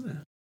did more than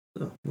that.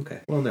 Oh, okay.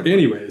 Well, never.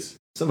 Anyways,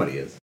 somebody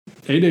is.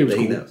 A-Day was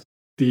cool. Knows.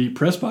 The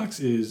press box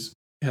has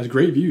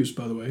great views,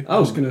 by the way.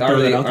 Oh,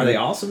 are they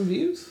awesome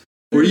views?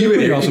 Were you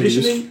in air awesome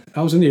conditioning? Views.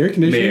 I was in the air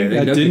conditioning.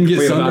 Man, I didn't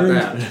get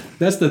sunburned.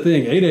 That's the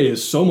thing. A-Day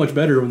is so much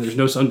better when there's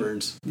no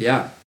sunburns.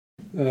 Yeah.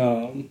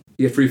 You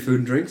get free food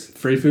and drinks?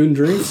 Free food and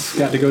drinks.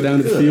 Got to go down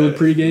to the field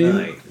pregame.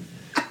 Night.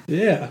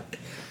 Yeah.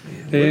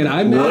 And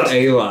I met,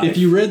 if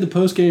you read the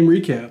postgame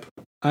recap,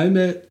 I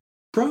met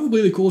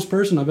probably the coolest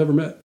person I've ever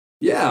met.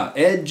 Yeah,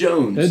 Ed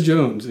Jones. Ed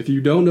Jones. If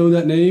you don't know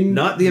that name,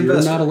 not the investor.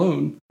 investor. You're not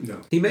alone.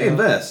 No. He may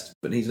invest,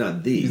 but he's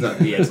not the. He's not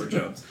the Edward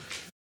Jones.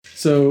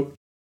 So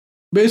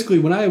basically,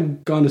 when I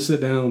gone to sit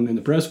down in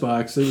the press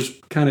box, it was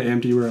kind of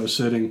empty where I was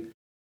sitting.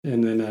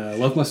 And then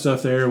left my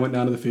stuff there, went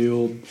down to the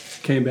field,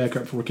 came back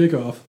up for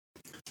kickoff.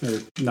 Or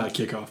not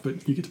kickoff,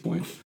 but you get the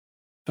point.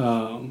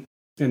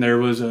 And there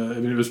was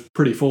it was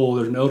pretty full.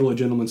 There's an elderly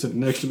gentleman sitting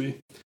next to me.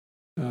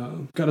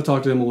 Got to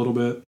talk to him a little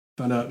bit.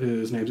 Found out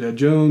his name's Ed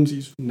Jones.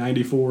 He's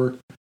 94.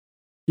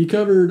 He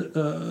covered.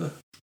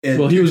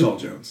 Ed he was all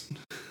Jones.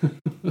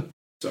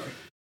 Sorry.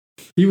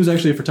 He was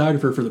actually a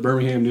photographer for the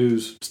Birmingham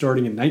News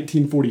starting in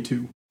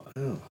 1942.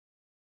 Wow.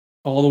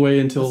 All the way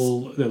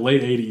until the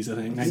late 80s, I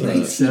think.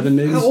 1987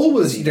 maybe. How old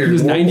was he? He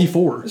was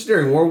 94. This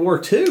during World War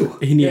II.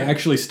 And he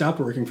actually stopped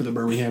working for the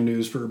Birmingham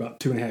News for about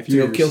 2.5 years. To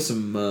go kill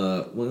some,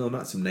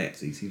 not some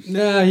Nazis. He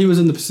was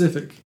in the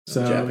Pacific.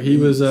 So he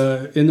was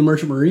in the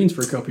Merchant Marines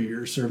for a couple of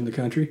years, serving the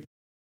country.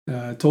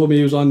 Told me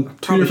he was on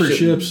 2 different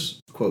ships.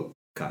 Quote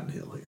Cotton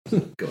Hill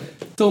here. Go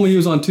ahead. Told me he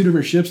was on 2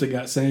 different ships that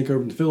got sank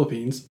over in the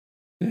Philippines.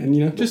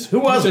 And, just who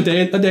was a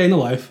day in the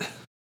life.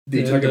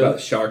 Did you talk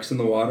about sharks in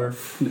the water?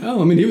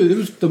 No, I mean, it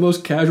was the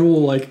most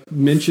casual,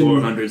 mention.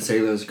 400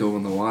 sailors go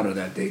in the water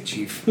that day,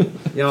 Chief.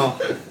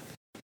 Y'all,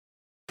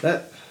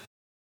 that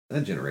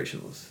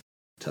generation was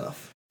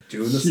tough.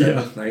 June the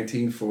 7th,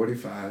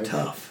 1945.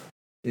 Tough.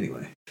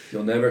 Anyway.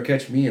 You'll never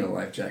catch me in a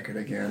life jacket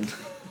again.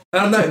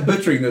 I'm not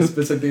butchering this,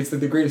 but it's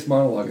the greatest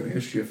monologue in the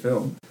history of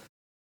film.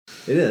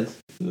 It is.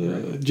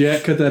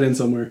 Jack, cut that in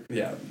somewhere.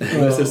 Yeah.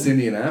 USS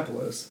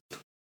Indianapolis.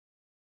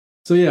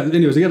 So yeah,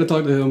 anyways, I got to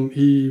talk to him.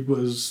 He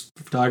was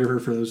a photographer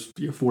for those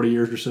 40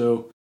 years or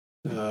so.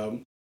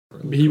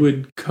 He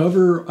would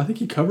cover, I think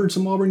he covered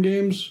some Auburn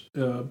games,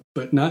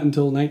 but not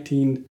until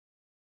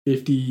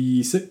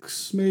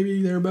 1956,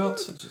 maybe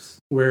thereabouts,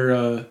 where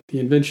the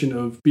invention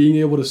of being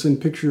able to send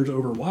pictures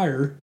over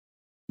wire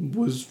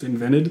was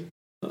invented.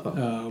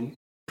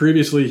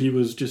 Previously, he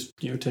was just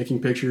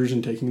taking pictures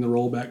and taking the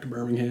roll back to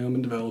Birmingham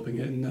and developing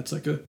it, and that's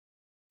like a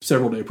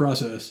several-day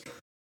process.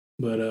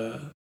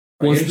 But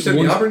once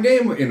the Auburn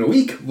game in a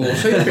week, we'll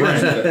show you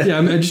pictures of it. Yeah,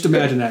 I mean, just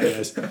imagine that,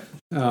 guys.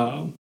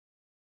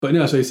 But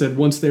no, so he said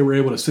once they were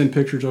able to send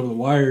pictures over the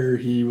wire,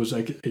 he was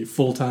like a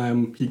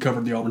full-time. He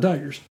covered the Auburn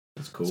Tigers.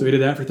 That's cool. So he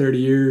did that for 30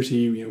 years.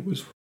 He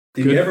was.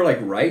 Did he ever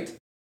write?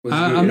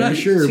 I'm not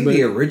sure, but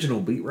the original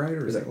beat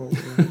writer is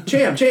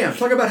Cham,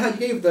 talk about how you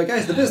gave the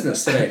guys the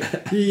business today.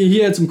 He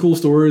had some cool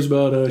stories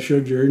about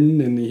Shug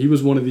Jordan, and he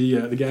was one of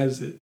the guys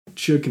that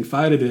Shug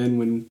confided in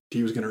when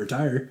he was going to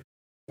retire.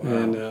 Wow.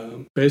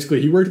 And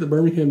basically, he worked at the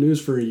Birmingham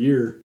News for a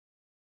year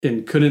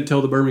and couldn't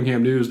tell the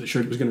Birmingham News that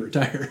Shug was going to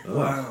retire.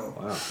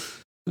 Wow.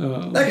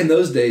 Back in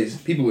those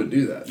days, people would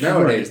do that.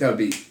 Nowadays, that would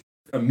be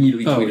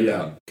immediately tweeted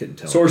out. Couldn't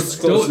tell. Sources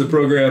close to the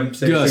program.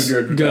 Gus,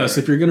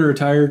 if you're going to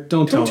retire,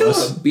 don't tell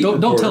us.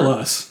 Don't tell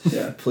us.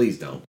 Yeah, please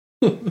don't.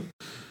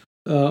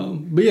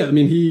 But yeah, I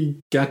mean, he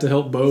got to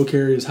help Bo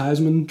carry his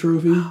Heisman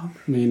trophy. I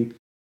mean,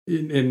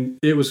 and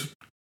it was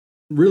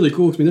really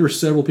cool. 'Cause, I mean, there were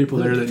several people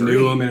there that knew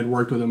dream. him and had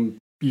worked with him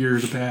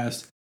years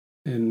past,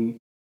 and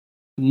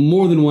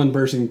more than one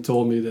person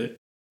told me that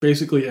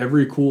basically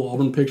every cool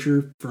Auburn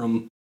picture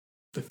from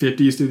the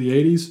 50s to the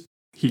 80s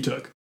he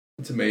took.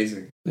 It's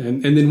amazing.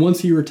 And then once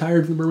he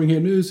retired from the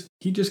Birmingham News,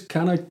 he just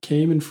kind of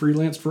came and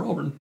freelanced for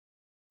Auburn,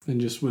 and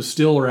just was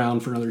still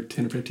around for another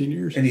 10 or 15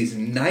 years. And he's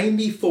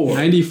 94.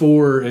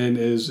 94 and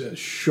as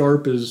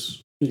sharp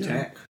as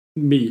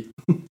me.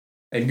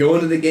 And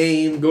going to the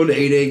game, going to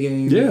 8A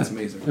games. Yeah, It's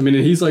amazing. I mean,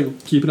 and he's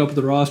like keeping up with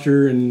the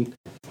roster, and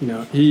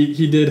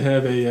he did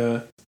have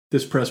a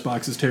this press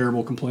box is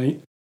terrible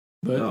complaint,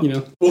 but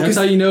that's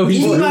how you know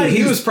he's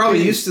he was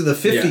probably used to the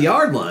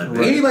 50-yard line.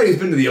 Right? Anybody who's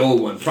been to the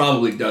old one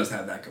probably does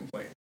have that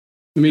complaint.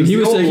 I mean, he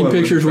was the old taking one was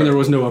pictures when there incredible.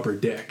 was no upper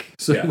deck.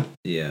 So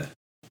Yeah.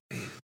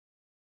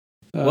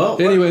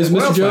 anyways,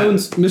 Mr.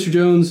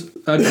 Jones,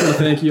 I just want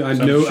to thank you. I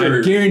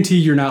guarantee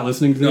you're not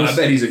listening to this. No, I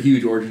bet he's a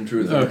huge Origin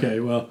truther.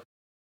 Okay, well,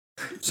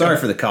 sorry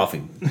for the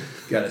coughing.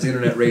 Got his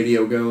internet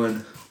radio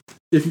going.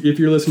 If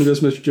you're listening to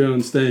this, Mr.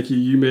 Jones, thank you.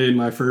 You made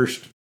my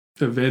first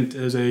event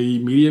as a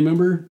media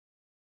member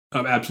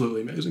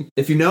absolutely amazing.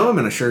 If you know him,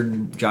 and I'm sure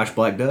Josh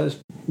Black does.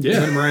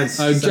 Yeah, him around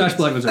Josh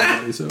Black knows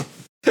everybody. So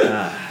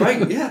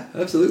right, yeah,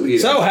 absolutely.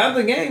 So how did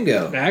the game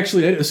go?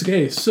 Actually, it's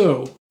okay.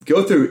 So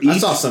go through. I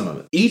saw some of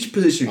it. Each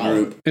position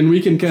group, and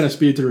we can kind of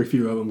speed through a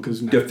few of them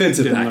because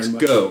defensive backs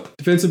go.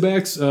 Defensive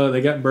backs,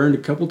 they got burned a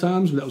couple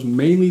times, but that was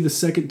mainly the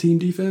second team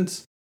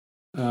defense.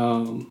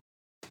 I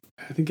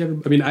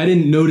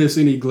didn't notice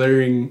any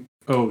glaring.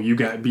 Oh, you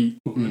got beat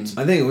moments.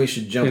 I think we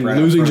should jump and right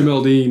losing up front.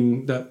 Jamel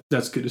Dean.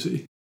 That's good to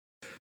see.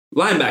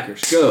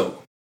 Linebackers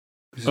go.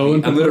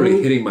 I'm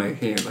literally hitting my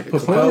hand like a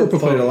Popo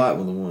played a lot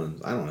with the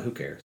ones. I don't know. Who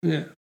cares?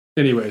 Yeah.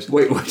 Anyways.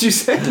 Wait, what'd you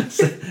say?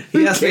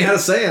 He asked me how to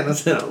say it. I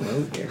said, I don't know.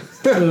 Who cares?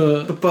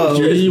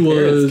 He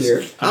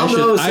was. I don't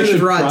know. I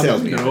should Ryan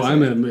tells probably me. know.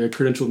 I'm a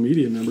credentialed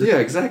media member. Yeah,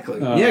 exactly.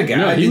 Yeah,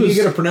 guy. Didn't you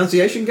get a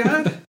pronunciation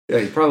guide? Yeah,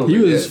 he probably He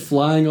was did.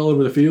 flying all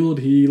over the field.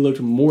 He looked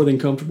more than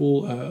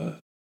comfortable.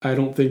 I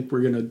don't think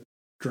we're gonna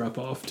drop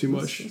off too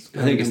much.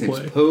 I think his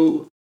name's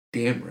Poe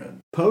Dameron.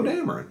 Poe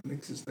Dameron. I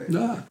think his name.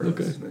 Ah,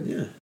 okay.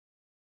 Yeah.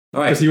 All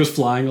right. Because he was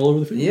flying all over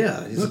the field.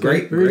 Yeah, he's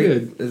Okay, very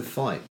good. Great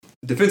flight.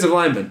 Defensive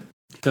lineman.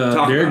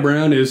 Derek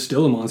Brown is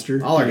still a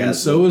monster. All our and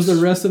guys. so is the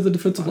rest of the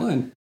defensive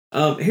line.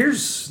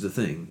 Here's the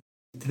thing.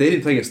 They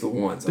didn't play against the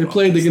ones. They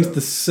played against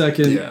the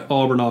second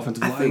Auburn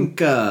offensive line. I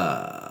think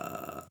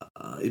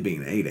it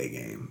being an 8A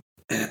game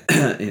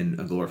in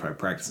a glorified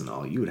practice and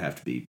all, you would have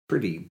to be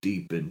pretty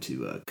deep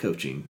into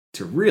coaching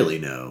to really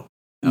know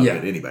how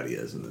good anybody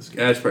is in this game.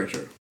 Yeah, that's pretty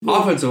true.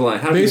 Offensive line.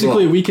 How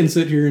basically, we can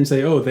sit here and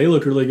say, "Oh, they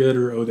look really good,"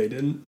 or "Oh, they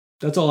didn't."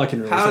 That's all I can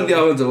really say. How did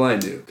the offensive line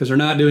do? Because they're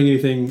not doing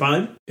anything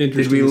fine.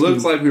 Interesting. Did we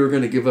look like we were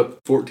going to give up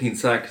 14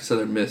 sacks to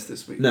Southern Miss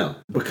this week? No,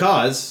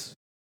 because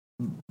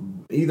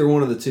either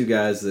one of the two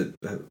guys that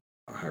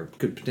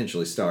could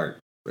potentially start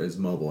is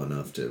mobile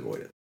enough to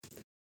avoid it.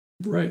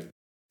 Right.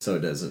 So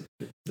it doesn't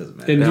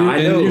matter. And,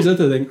 here's the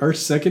other thing: our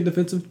second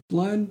defensive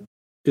line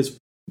is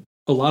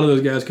a lot of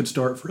those guys could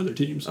start for other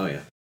teams. Oh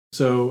yeah.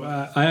 So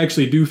I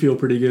actually do feel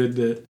pretty good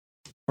that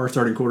our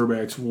starting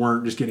quarterbacks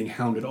weren't just getting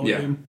hounded all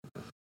game.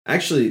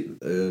 Actually,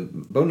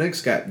 Bo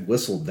Nix got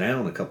whistled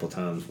down a couple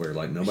times where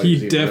like nobody.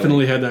 He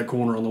definitely had that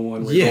corner on the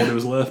one where he thought it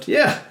was left.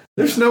 Yeah,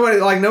 there's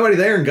nobody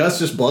there, and Gus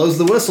just blows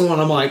the whistle,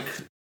 and I'm like,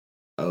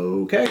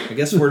 okay, I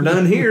guess we're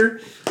done here.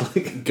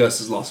 Gus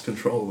has lost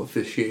control of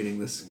officiating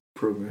this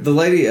program. The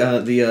lady,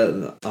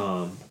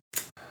 God,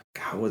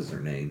 what is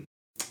her name?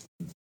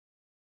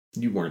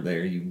 You weren't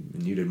there. You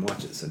didn't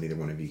watch it, so neither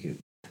one of you could.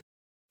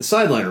 The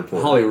sideline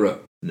reporter, Holly Rowe.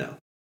 No.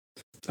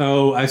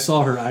 Oh, I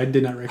saw her. I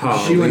did not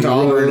recognize. She went to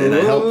Auburn, and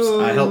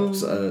I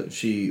helped.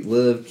 She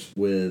lived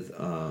with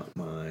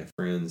my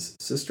friend's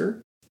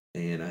sister,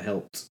 and I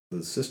helped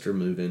the sister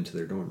move into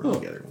their dorm room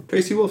together.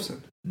 Tracy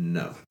Wolfson.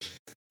 No,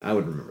 I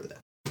would remember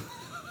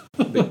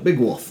that. big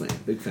Wolf fan.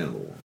 Big fan of the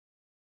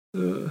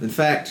Wolf. In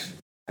fact,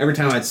 every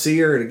time I'd see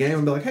her at a game,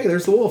 I'd be like, "Hey,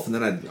 there's the Wolf," and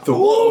then I'd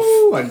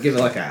give it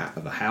like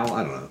a howl.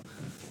 I don't know.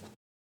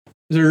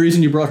 Is there a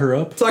reason you brought her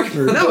up?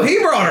 No, he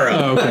brought her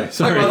up. Oh, okay.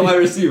 Sorry. Talk about the wide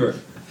receiver.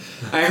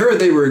 I heard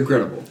they were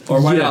incredible.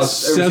 Or yes,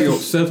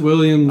 Seth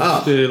Williams.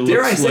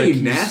 Dare I say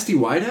nasty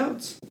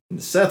wideouts?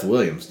 Seth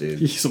Williams, dude.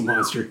 He's a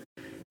monster.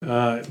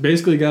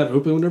 Basically got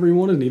open whenever he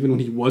wanted, and even when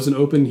he wasn't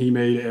open, he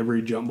made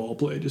every jump ball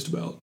play just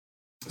about.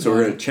 So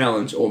we're going to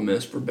challenge Ole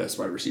Miss for best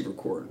wide receiver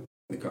core in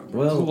the conference.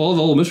 Well, all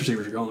the Ole Miss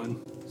receivers are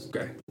gone.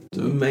 Okay.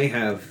 So we may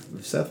have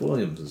Seth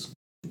Williams is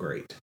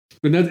great.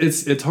 But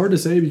it's hard to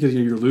say because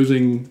you're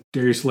losing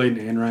Darius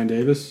Slayton and Ryan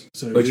Davis.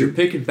 So but you're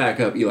picking back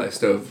up Eli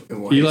Stove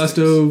and Eli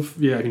Stove,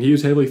 and he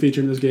was heavily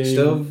featured in this game.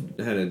 Stove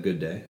had a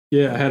good day.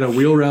 Yeah, I had a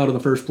wheel route in the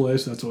first play,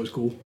 so that's always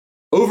cool.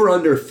 Over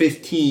under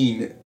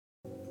 15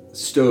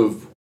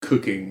 Stove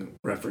cooking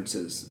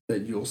references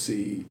that you'll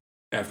see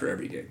after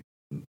every game.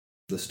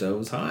 The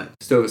stove is hot.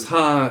 Stove is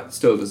hot.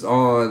 Stove is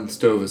on.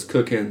 Stove is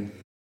cooking.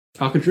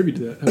 I'll contribute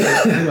to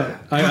that. How about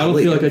I don't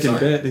feel like I can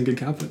bet in good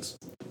confidence.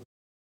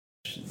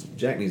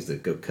 Jack needs to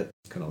go cut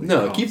all these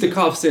No, coughs. keep the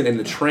coughs in and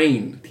the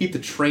train. Keep the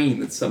train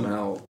that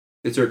somehow.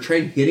 Is there a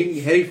train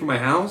heading for my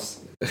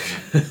house?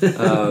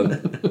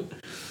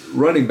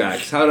 Running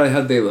backs.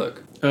 How'd they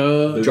look?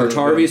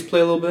 Jartarvius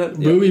play a little bit?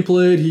 Booby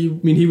played.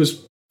 He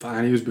was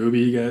fine. He was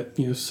Booby. He got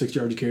 6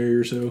 yards a carry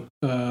or so.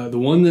 The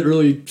one that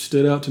really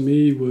stood out to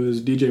me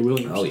was DJ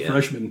Williams, the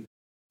freshman,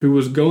 who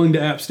was going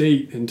to App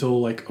State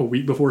until like a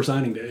week before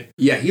signing day.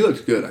 Yeah, he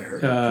looked good. I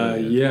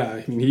heard. Yeah,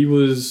 he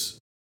wasn't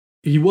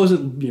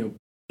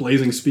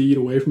blazing speed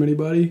away from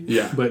anybody.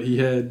 Yeah, but he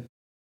had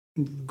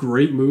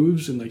great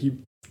moves and he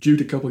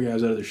juked a couple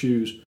guys out of their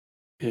shoes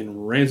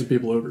and ran some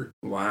people over.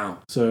 Wow.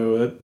 So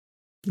that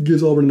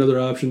gives Auburn another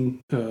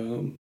option.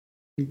 Kind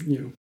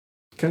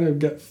of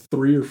got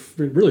 3 or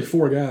really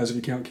 4 guys if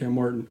you count Cam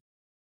Martin,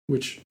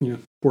 which,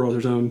 Port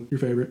Arthur's own, your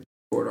favorite.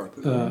 Port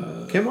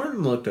Arthur. Cam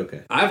Martin looked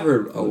okay. I've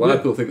heard a lot of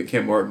people think that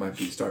Cam Martin might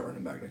be start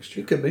running back next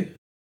year. He could be.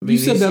 You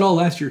said that all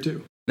last year,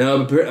 too.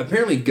 No,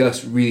 apparently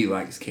Gus really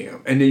likes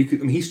Cam. And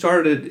he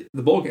started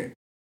the bowl game.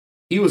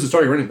 He was the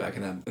starting running back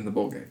in the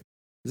bowl game.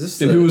 Is this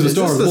who was the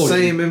star of the bowl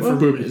game?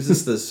 Is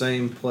this the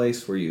same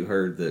place where you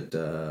heard that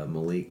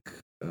Malik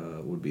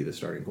would be the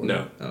starting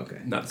quarterback? No. Okay.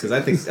 Not because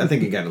I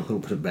think he got a little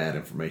bit of bad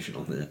information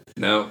on that.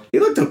 No. He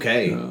looked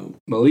okay.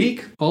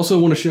 Malik? Also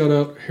want to shout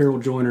out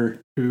Harold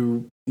Joyner,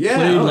 who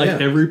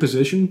played every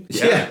position.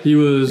 Yeah. He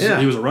was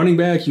a running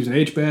back, he was an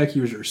H-back, he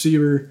was a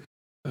receiver.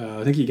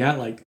 I think he got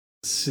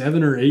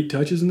 7 or 8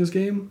 touches in this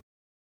game.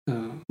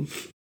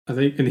 I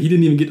think, and he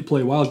didn't even get to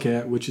play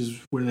Wildcat, which is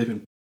where they've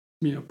been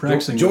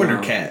practicing.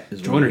 Joiner Cat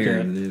is Joiner Cat.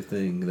 Cat. The new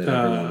thing that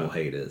everyone will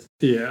hate is.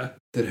 Yeah.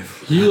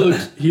 He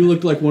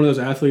looked like one of those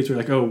athletes where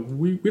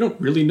we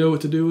don't really know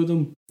what to do with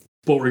him,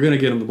 but we're going to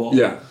get him the ball.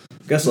 Yeah.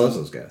 Gus loves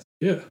those guys.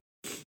 Yeah.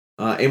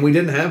 And we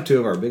didn't have 2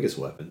 of our biggest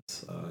weapons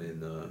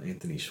in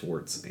Anthony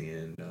Schwartz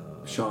and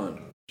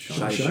Sean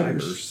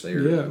Shivers.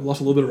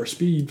 Lost a little bit of our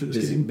speed for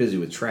this game. Busy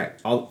with track.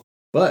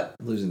 But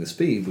losing the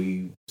speed,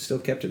 we still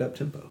kept it up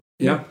tempo.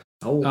 Yeah.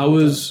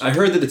 I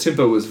heard that the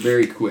tempo was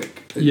very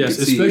quick. Yes,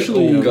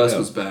 especially Gus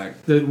was back.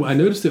 I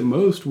noticed it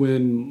most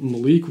when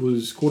Malik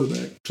was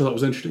quarterback, which I thought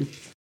was interesting.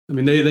 I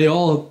mean, they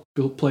all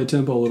played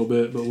tempo a little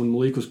bit, but when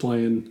Malik was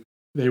playing,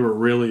 they were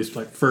really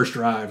first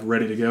drive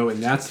ready to go,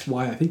 and that's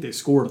why I think they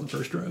scored on the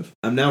first drive.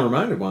 I'm now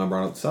reminded why I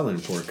brought up the Southern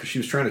report, because she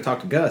was trying to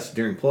talk to Gus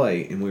during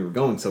play, and we were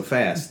going so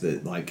fast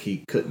that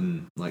he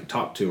couldn't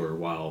talk to her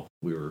while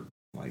we were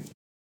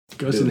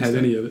Gus didn't have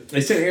any of it.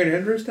 They sent Aaron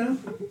Andrews down?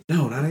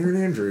 No, not Aaron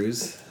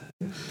Andrews.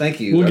 Thank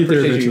you. We'll get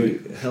there eventually.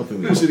 eventually.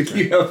 Helping me. I should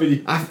keep helping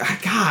you. I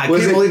can't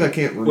believe I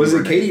can't remember. Was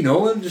it Katie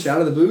Nolan just out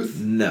of the booth?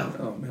 No.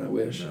 Oh man, I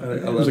wish. I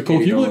Was love it Cole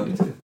Katie Kubelik?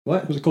 Nolan.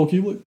 What? Was it Cole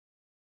Kubelik?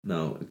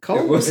 No.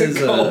 Cole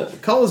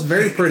is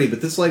very pretty,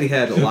 but this lady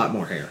had a lot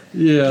more hair.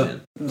 Yeah.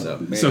 So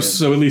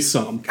at least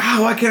some.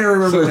 Oh, I can't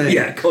remember her name.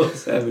 Yeah,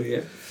 Cole's having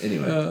it.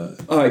 Anyway.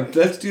 All right,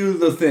 let's do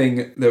the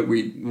thing that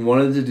we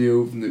wanted to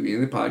do from the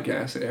beginning of the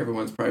podcast that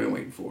everyone's probably been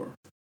waiting for.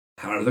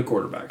 How do the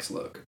quarterbacks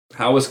look?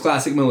 How was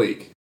Classic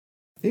Malik?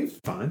 He was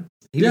fine.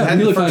 He had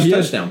the looked first fine.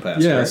 touchdown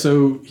pass. Yeah, right?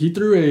 so he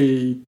threw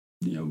a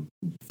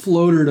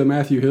floater to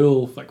Matthew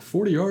Hill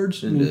 40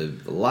 yards. Into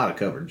a lot of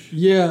coverage.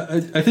 Yeah,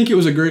 I think it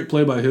was a great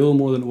play by Hill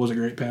more than it was a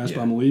great pass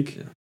by Malik.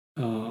 Yeah.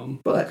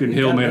 But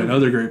Hill made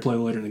another great play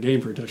later in the game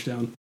for a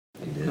touchdown.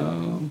 He did.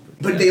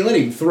 But they let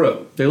him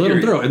throw. They let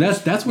him throw, and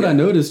that's what I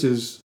noticed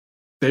is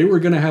they were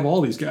going to have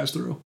all these guys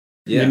throw.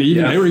 Yeah, and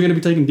they were going to be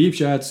taking deep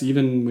shots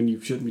even when you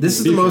shouldn't be. This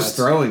is taking the deep most shots.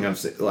 throwing I've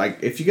seen.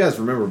 If you guys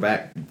remember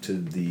back to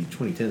the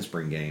 2010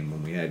 spring game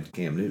when we had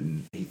Cam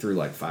Newton, he threw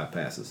 5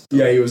 passes.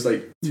 Yeah, he was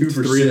 2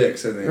 for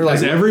 6. I think.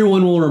 As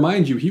everyone will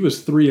remind you, he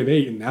was 3 of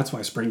 8, and that's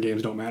why spring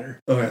games don't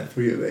matter. Oh yeah,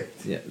 3 of 8.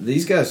 Yeah,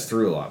 these guys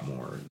threw a lot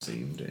more. It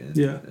seemed.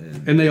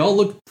 And they all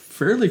looked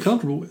fairly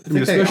comfortable with it. I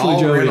think especially they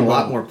all Joey ran a and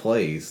lot Bo. more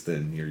plays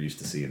than you're used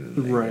to seeing in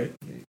the Right.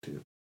 game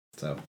too.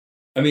 So,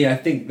 I mean, I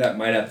think that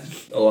might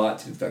have a lot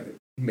to do with the fact that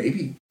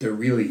maybe there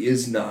really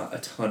is not a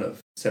ton of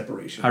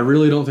separation. I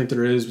really don't think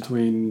there is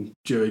between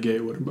Joey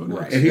Gatewood and Bo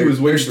Nix. Right. And he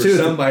was waiting for There's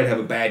two- somebody to have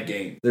a bad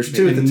game. there's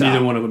 2 at the And top.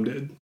 neither one of them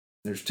did.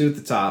 There's 2 at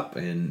the top,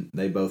 and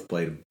they both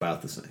played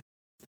about the same.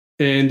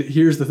 And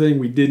here's the thing: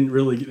 we didn't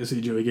really get to see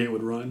Joey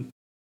Gatewood run.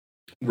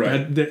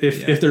 Right.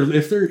 If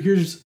they're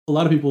here's a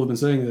lot of people have been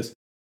saying this,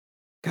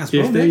 Guys,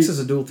 If Bo they- Nix is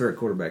a dual threat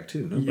quarterback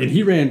too. and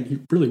he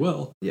ran really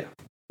well. Yeah.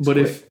 But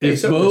It's if quick.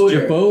 So was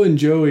Jared. Bo and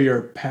Joey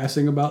are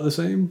passing about the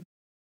same,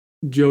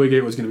 Joey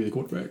Gatewood's going to be the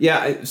quarterback.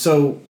 Yeah.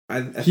 So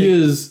I think He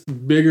is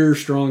bigger,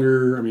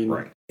 stronger. I mean,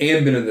 right.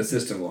 And been in the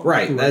system long.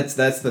 Right.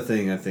 That's the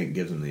thing I think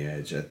gives him the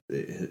edge.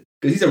 Because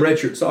he's a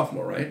redshirt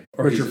sophomore, right?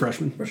 Or Redshirt he's a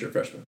freshman. Redshirt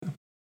freshman.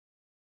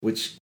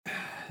 Which.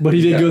 But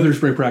he did Yeah. go through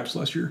spring practice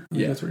last year.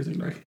 Yeah. That's what he's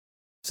thinking. Right.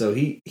 So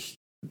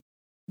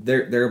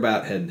they're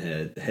about head and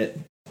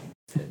head.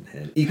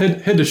 Equal.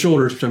 Head to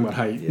shoulders, we're talking about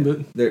height. Yeah.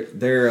 But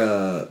They're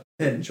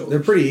Head and shoulders.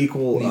 they're pretty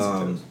equal. Knees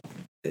and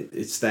toes.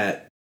 It's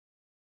that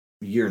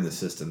year in the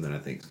system that I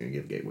think is going to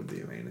give Gatewood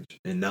the advantage,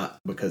 and not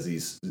because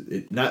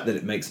not that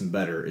it makes him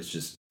better. It's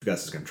just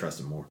Gus is going to trust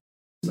him more.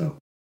 So,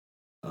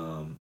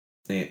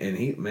 and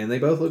he they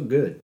both look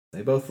good.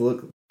 They both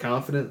look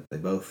confident. They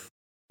both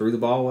threw the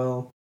ball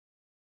well.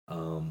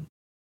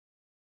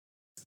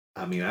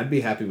 I mean, I'd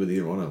be happy with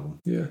either one of them.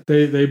 Yeah,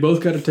 they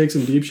both got to take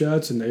some deep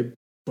shots, and they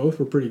both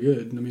were pretty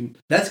good. I mean,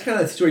 that's kind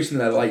of the situation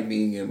that I like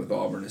being in with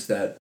Auburn is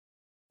that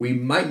we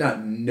might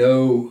not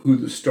know who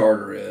the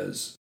starter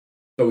is,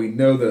 but we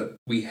know that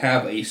we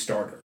have a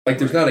starter. Like,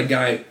 there's not a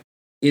guy.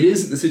 It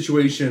isn't the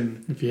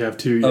situation if you have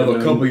two of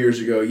a couple years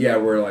ago. Yeah,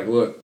 we're like,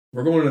 look,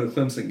 we're going to the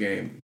Clemson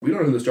game. We don't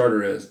know who the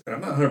starter is, and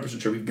I'm not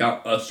 100% sure we've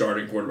got a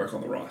starting quarterback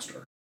on the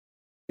roster.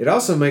 It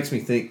also makes me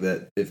think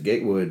that if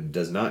Gatewood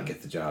does not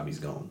get the job, he's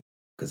gone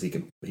because he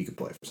could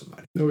play for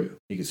somebody. Oh yeah,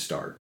 he could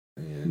start.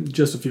 And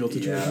just a field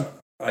situation. Yeah,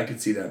 I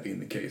could see that being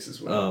the case as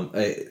well.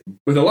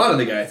 With a lot of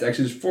the guys,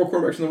 actually, there's 4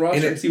 quarterbacks on the roster.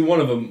 I can see one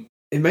of them.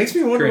 It makes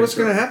me wonder what's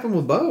going to happen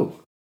with Bo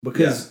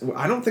because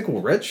I don't think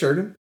we'll redshirt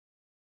him.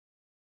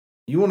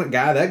 You want a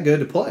guy that good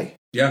to play.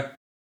 Yeah.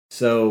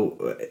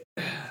 So,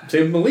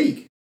 same with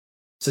Malik.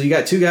 So you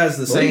got two guys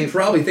the same. Malik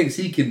probably thinks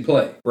he can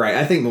play. Right.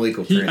 I think Malik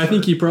will transfer. I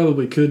think he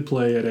probably could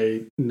play at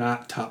a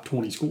not top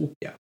 20 school.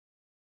 Yeah.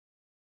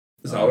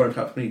 Is Auburn a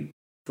top 20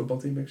 football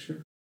team next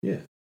year? Yeah.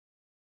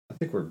 I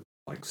think we're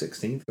like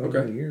 16th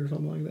over the year or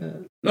something like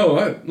that. No,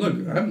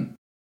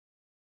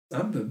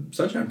 I'm the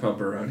sunshine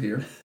pumper around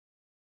here.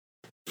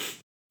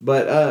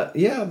 But,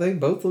 yeah, they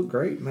both look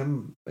great, and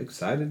I'm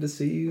excited to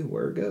see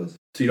where it goes.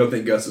 So you don't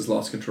think Gus has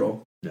lost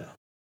control? No.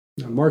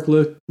 Now,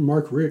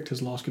 Mark Richt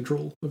has lost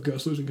control of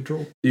Gus losing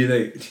control. Do you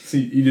think?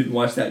 See, you didn't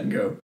watch that and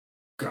go,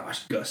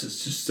 "Gosh, Gus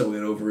is just so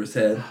in over his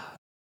head."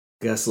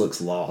 Gus looks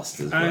lost.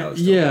 Is what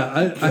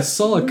I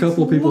saw a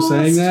couple people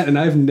saying that, and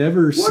I've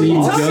never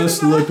seen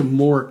Gus look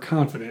more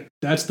confident.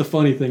 That's the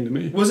funny thing to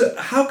me. Was it?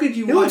 How could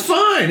you? He looked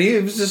fine. He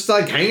was just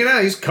like hanging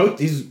out. He's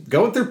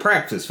going through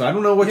practice. So I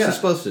don't know what you're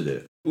supposed to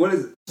do. What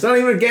is? It's not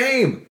even a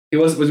game. He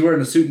was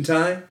wearing a suit and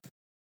tie.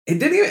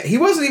 He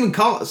wasn't even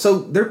calling. So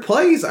their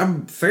plays,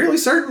 I'm fairly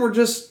certain, were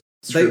just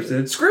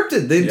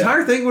scripted. The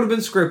entire thing would have been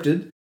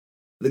scripted.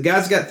 The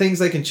guys got things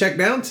they can check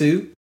down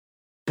to,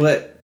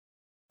 but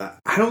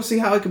I don't see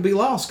how it could be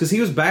lost because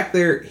he was back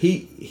there.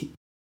 He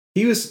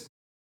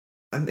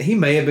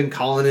may have been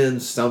calling in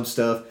some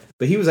stuff,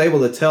 but he was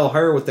able to tell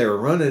her what they were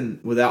running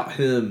without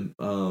him.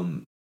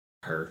 The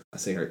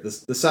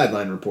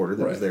sideline reporter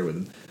that was there with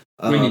him,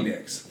 Winnie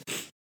Nix.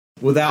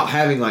 Without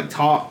having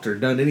talked or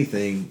done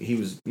anything, he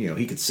was,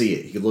 he could see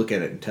it. He could look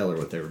at it and tell her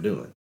what they were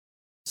doing.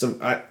 So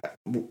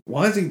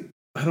why is he?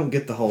 I don't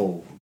get the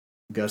whole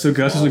Gus. So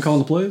Gus isn't calling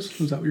the plays?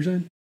 Is that what you're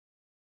saying?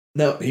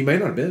 No, he may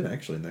not have been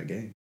actually in that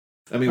game.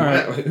 I mean,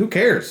 who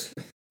cares?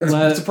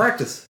 It's a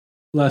practice.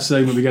 Last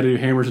segment, we got to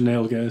do hammers and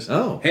nails, guys.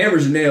 Oh,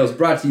 hammers and nails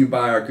brought to you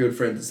by our good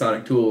friends at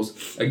Sonic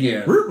Tools.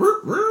 Again,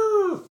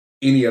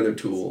 any other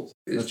tool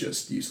is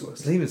just useless.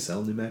 Do they even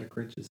sell pneumatic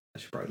wrenches?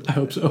 I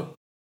hope so.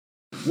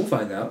 We'll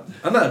find out.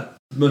 I'm not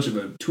much of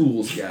a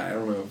tools guy. I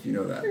don't know if you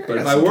know that. But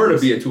if I were to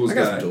be a tools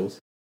guy,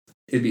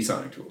 it'd be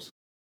Sonic Tools.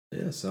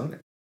 Yeah,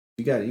 Sonic.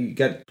 You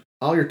got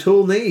all your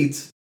tool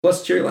needs.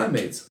 Plus cherry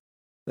limeades.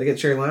 They get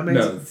cherry limeades?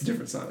 No, it's a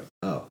different Sonic.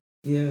 Oh,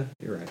 yeah,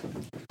 you're right.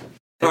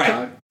 All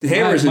right, the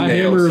hammers and nails.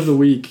 My hammer of the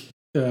week.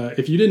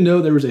 If you didn't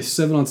know, there was a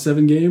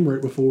 7-on-7 game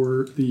right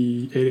before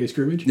the 8A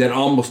scrimmage. That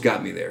almost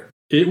got me there.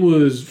 It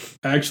was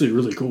actually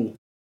really cool.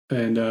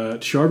 And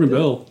Charbon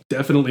Bell,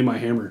 definitely my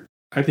hammer.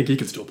 I think he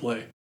could still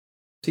play.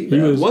 He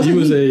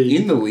was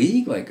in the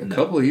league a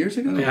couple of years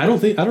ago. I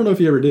don't know if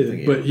he ever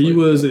did, but he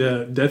was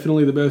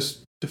definitely the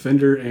best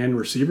defender and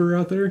receiver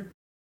out there.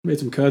 Made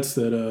some cuts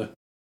that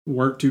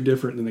weren't too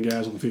different than the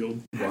guys on the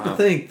field. Wow. I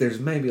think there's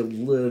maybe a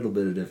little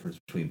bit of difference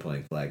between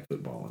playing flag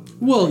football and.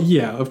 Well,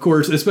 yeah, of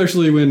course,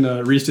 especially when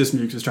Reese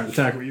Dismukes is trying to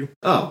tackle you.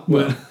 Oh,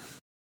 well.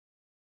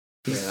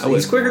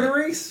 He's quicker than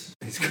Reese.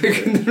 He's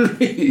quicker than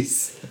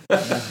Reese.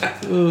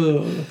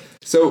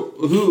 So,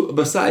 who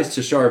besides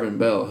Charbon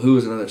Bell, who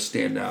is another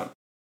standout?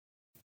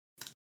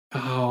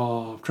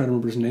 Oh, I'm trying to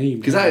remember his name.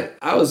 Because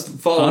I was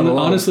following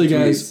along. Honestly,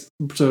 guys,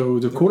 so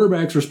the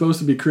quarterbacks were supposed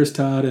to be Chris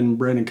Todd and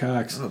Brandon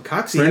Cox. Oh,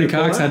 Cox. Brandon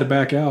Cox had to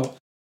back out,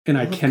 and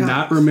I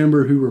cannot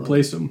remember who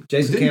replaced him.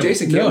 Jason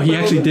Campbell. No, he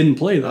actually didn't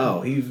play though.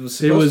 Oh, he was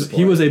supposed to play.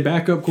 He was a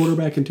backup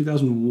quarterback in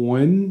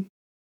 2001.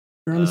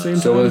 Around the same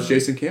time. So was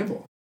Jason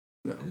Campbell.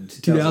 No.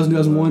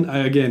 2001.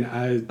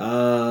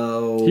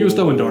 He was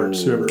throwing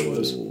darts, whoever it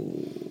was.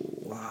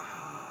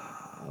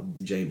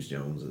 James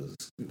Jones is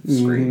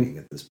screaming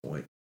at this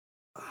point.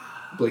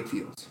 Blake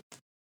Fields.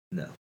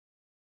 No.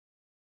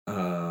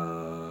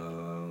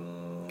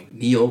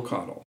 Neil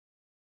Cottle.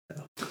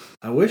 No.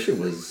 I wish it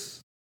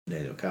was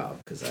Daniel Cobb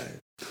because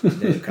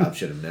Daniel Cobb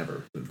should have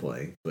never been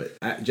playing. But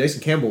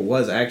Jason Campbell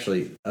was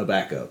actually a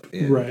backup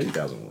in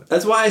 2001.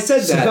 That's why I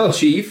said that,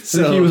 Chief. I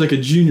think he was like a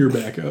junior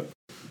backup.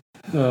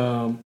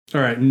 All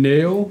right,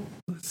 nail.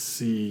 Let's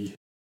see.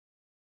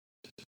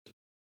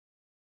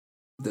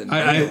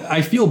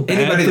 I feel bad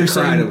anybody for that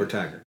saying cried over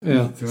Tiger.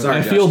 Yeah, sorry,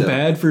 I feel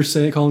bad for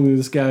calling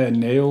this guy a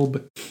nail,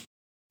 but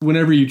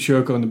whenever you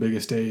choke on the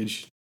biggest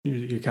stage,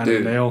 you're kind of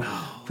a nail.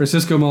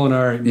 Francisco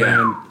Molinari,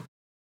 man,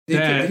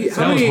 that was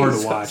hard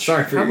to watch.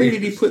 Sorry, how many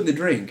did he put in the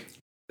drink?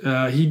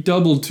 He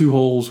doubled 2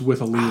 holes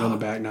with a lead on the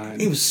back 9.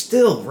 He was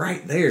still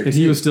right there. And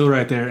he was still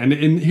right there. And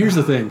here's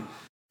the thing.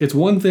 It's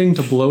one thing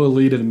to blow a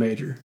lead at a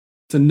major.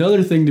 It's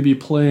another thing to be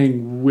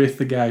playing with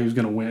the guy who's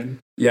going to win.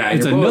 Yeah,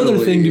 it's another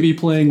thing to be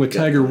playing with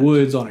Tiger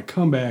Woods on a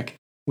comeback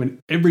when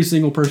every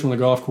single person on the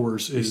golf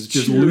course is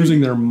just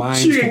losing their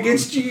minds. Cheering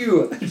against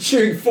you.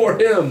 Cheering for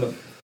him.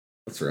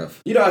 That's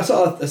rough. You know, I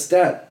saw a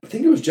stat. I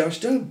think it was Josh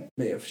Dunn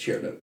may have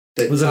shared it.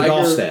 Was it a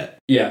golf stat?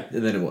 Yeah.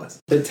 And then it was.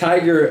 The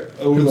Tiger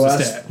over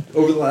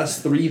the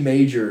last 3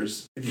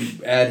 majors, if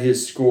you add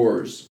his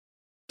scores,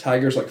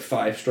 Tiger's like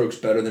 5 strokes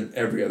better than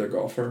every other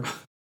golfer.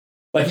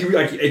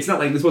 It's not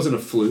like this wasn't a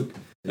fluke.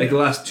 Like the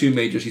last 2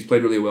 majors, he's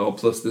played really well.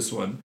 Plus this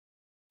one,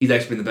 he's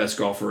actually been the best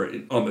golfer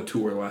on the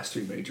tour the last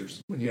 3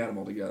 majors when you add them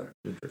all together.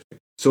 Interesting.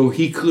 So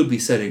he could be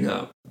setting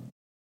up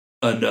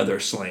another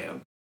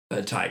slam,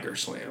 a Tiger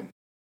Slam.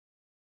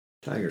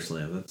 Tiger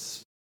Slam.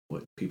 That's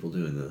what people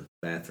do in the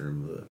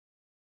bathroom of the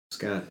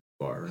Sky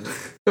Bar, right?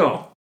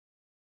 Oh.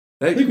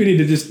 I think we need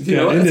to just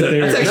end it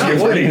there. That's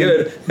actually pretty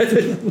good.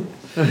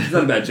 It's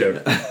not a bad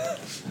joke.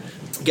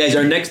 Guys,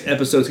 our next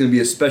episode is going to be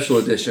a special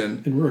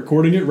edition. And we're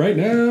recording it right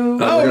now.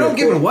 Don't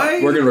give it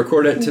away. We're going to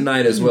record it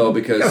tonight as well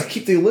because... Gotta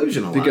keep the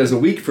illusion alive. Because a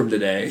week from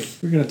today...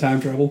 We're going to time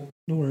travel.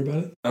 Don't worry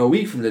about it. A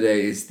week from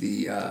today is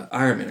the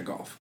Ironman of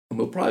Golf. And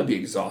we'll probably be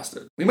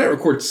exhausted. We might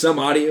record some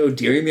audio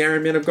during the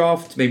Ironman of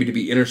Golf, maybe to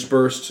be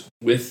interspersed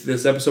with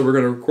this episode we're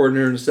going to record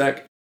here in a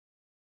sec.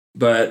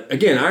 But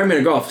again, Ironman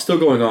of Golf is still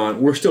going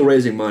on. We're still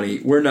raising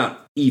money. We're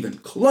not even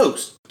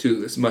close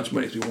to as much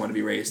money as we want to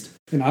be raised.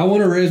 And I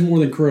want to raise more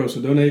than Crow, so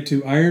donate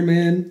to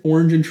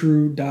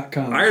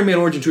IronmanOrangeandTrue.com.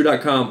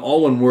 IronmanOrangeandTrue.com,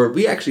 all one word.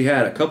 We actually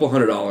had a couple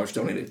 $100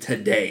 donated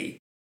today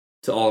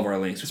to all of our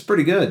links. It's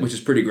pretty good. Which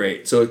is pretty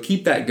great. So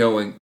keep that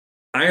going.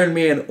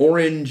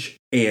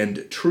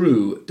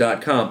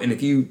 IronmanOrangeandTrue.com. And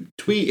if you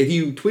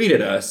tweet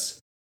at us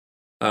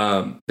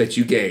that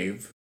you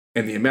gave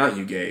and the amount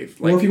you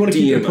gave, or if you want to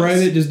keep it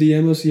private, just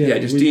DM us. Yeah,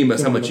 just DM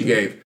us how much you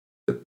gave.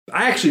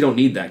 I actually don't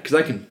need that because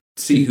I can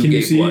see who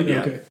gave what.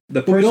 Yeah. Okay.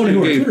 We don't know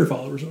who our Twitter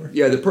followers are.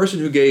 Yeah, the person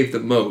who gave the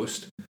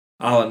most,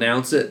 I'll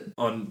announce it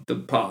on the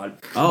pod.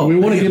 Oh, do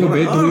we want to give a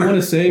bit? Do we want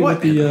to say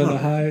what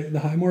the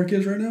high mark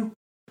is right now?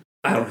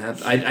 I don't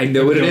have. I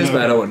know what it is,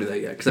 but I don't want to do that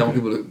yet because I want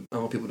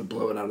people to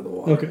blow it out of the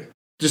water. Okay.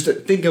 Just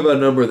think of a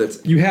number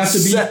that's you have to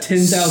beat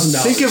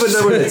 $10,000. Think of a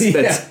number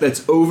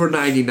that's over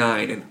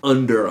 99 and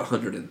under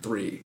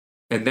 103,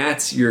 and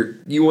that's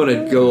you want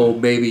to go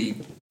maybe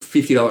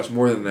 $50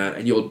 more than that,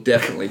 and you'll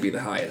definitely be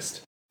the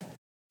highest.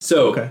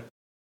 So,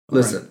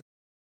 listen,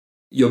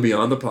 you'll be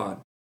on the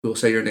pod. We'll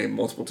say your name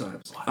multiple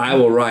times. I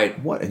will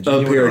write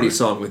a parody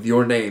song with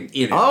your name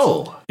in it.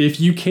 Oh.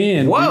 If you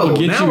can, whoa, we will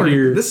get you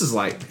here. This is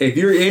like... If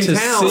you're in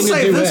town...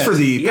 Save this for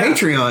the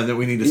Patreon that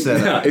we need to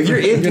set up. If you're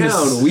in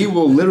town, we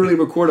will literally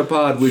record a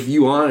pod with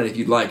you on it if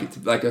you'd like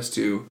us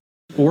to.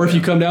 Or if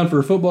you come down for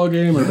a football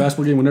game or a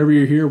basketball game, whenever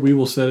you're here, we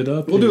will set it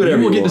up. We'll do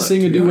whatever we'll you get want, to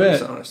sing a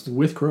duet honest.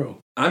 with Crow.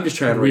 I'm just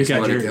trying to raise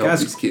money to help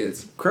these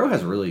kids. Crow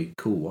has a really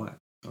cool wife.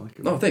 I like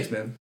it. Oh, thanks,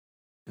 man.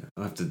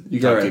 I'll have to you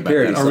got to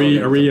parody.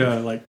 Are we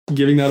like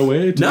giving that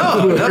away?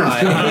 No.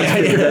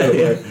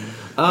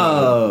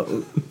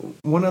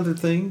 One other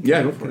thing.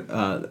 Yeah, go for it.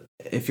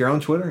 If you're on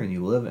Twitter and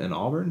you live in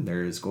Auburn,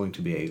 there is going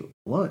to be a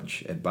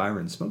lunch at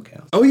Byron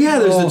Smokehouse. Oh yeah,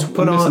 there's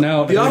put on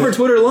the Auburn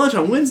Twitter lunch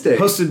on Wednesday,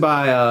 hosted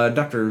by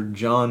Dr.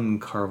 John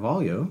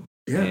Carvalho.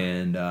 Yeah,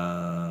 and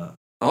I'll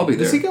be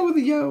there. Does he go with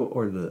the yo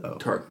or the o?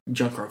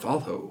 John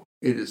Carvalho.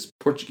 It is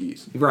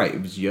Portuguese. Right,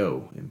 it was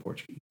yo in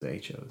Portuguese. The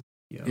H-O.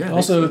 Yeah,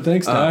 also,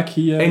 thanks, Doc.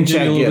 He gave me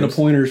a little bit of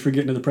pointers for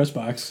getting to the press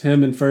box.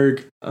 Him and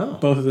Ferg,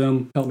 both of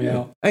them helped me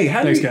out. Hey,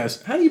 thanks,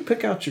 guys. How do you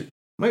pick out your...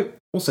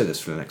 We'll say this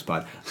for the next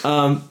pod.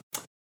 But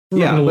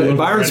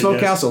Byron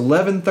Smokehouse,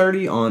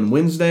 11:30 on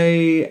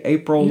Wednesday,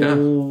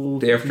 April...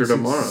 day after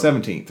tomorrow.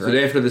 17th, right? So the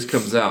day after this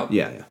comes out.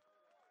 Yeah.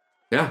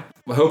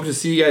 I hope to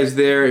see you guys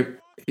there.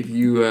 If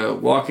you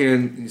walk in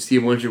and you see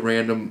a bunch of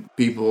random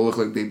people look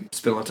like they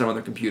spend a lot of time on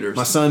their computers.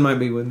 My son might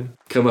be with me.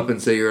 Come up and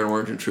say you're an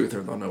Orange and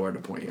Truther. They'll know where to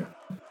point you.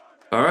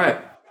 All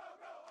right.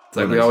 It's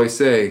like we always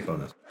say,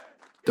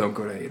 don't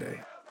go to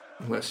A-Day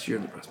unless you're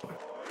in the press box.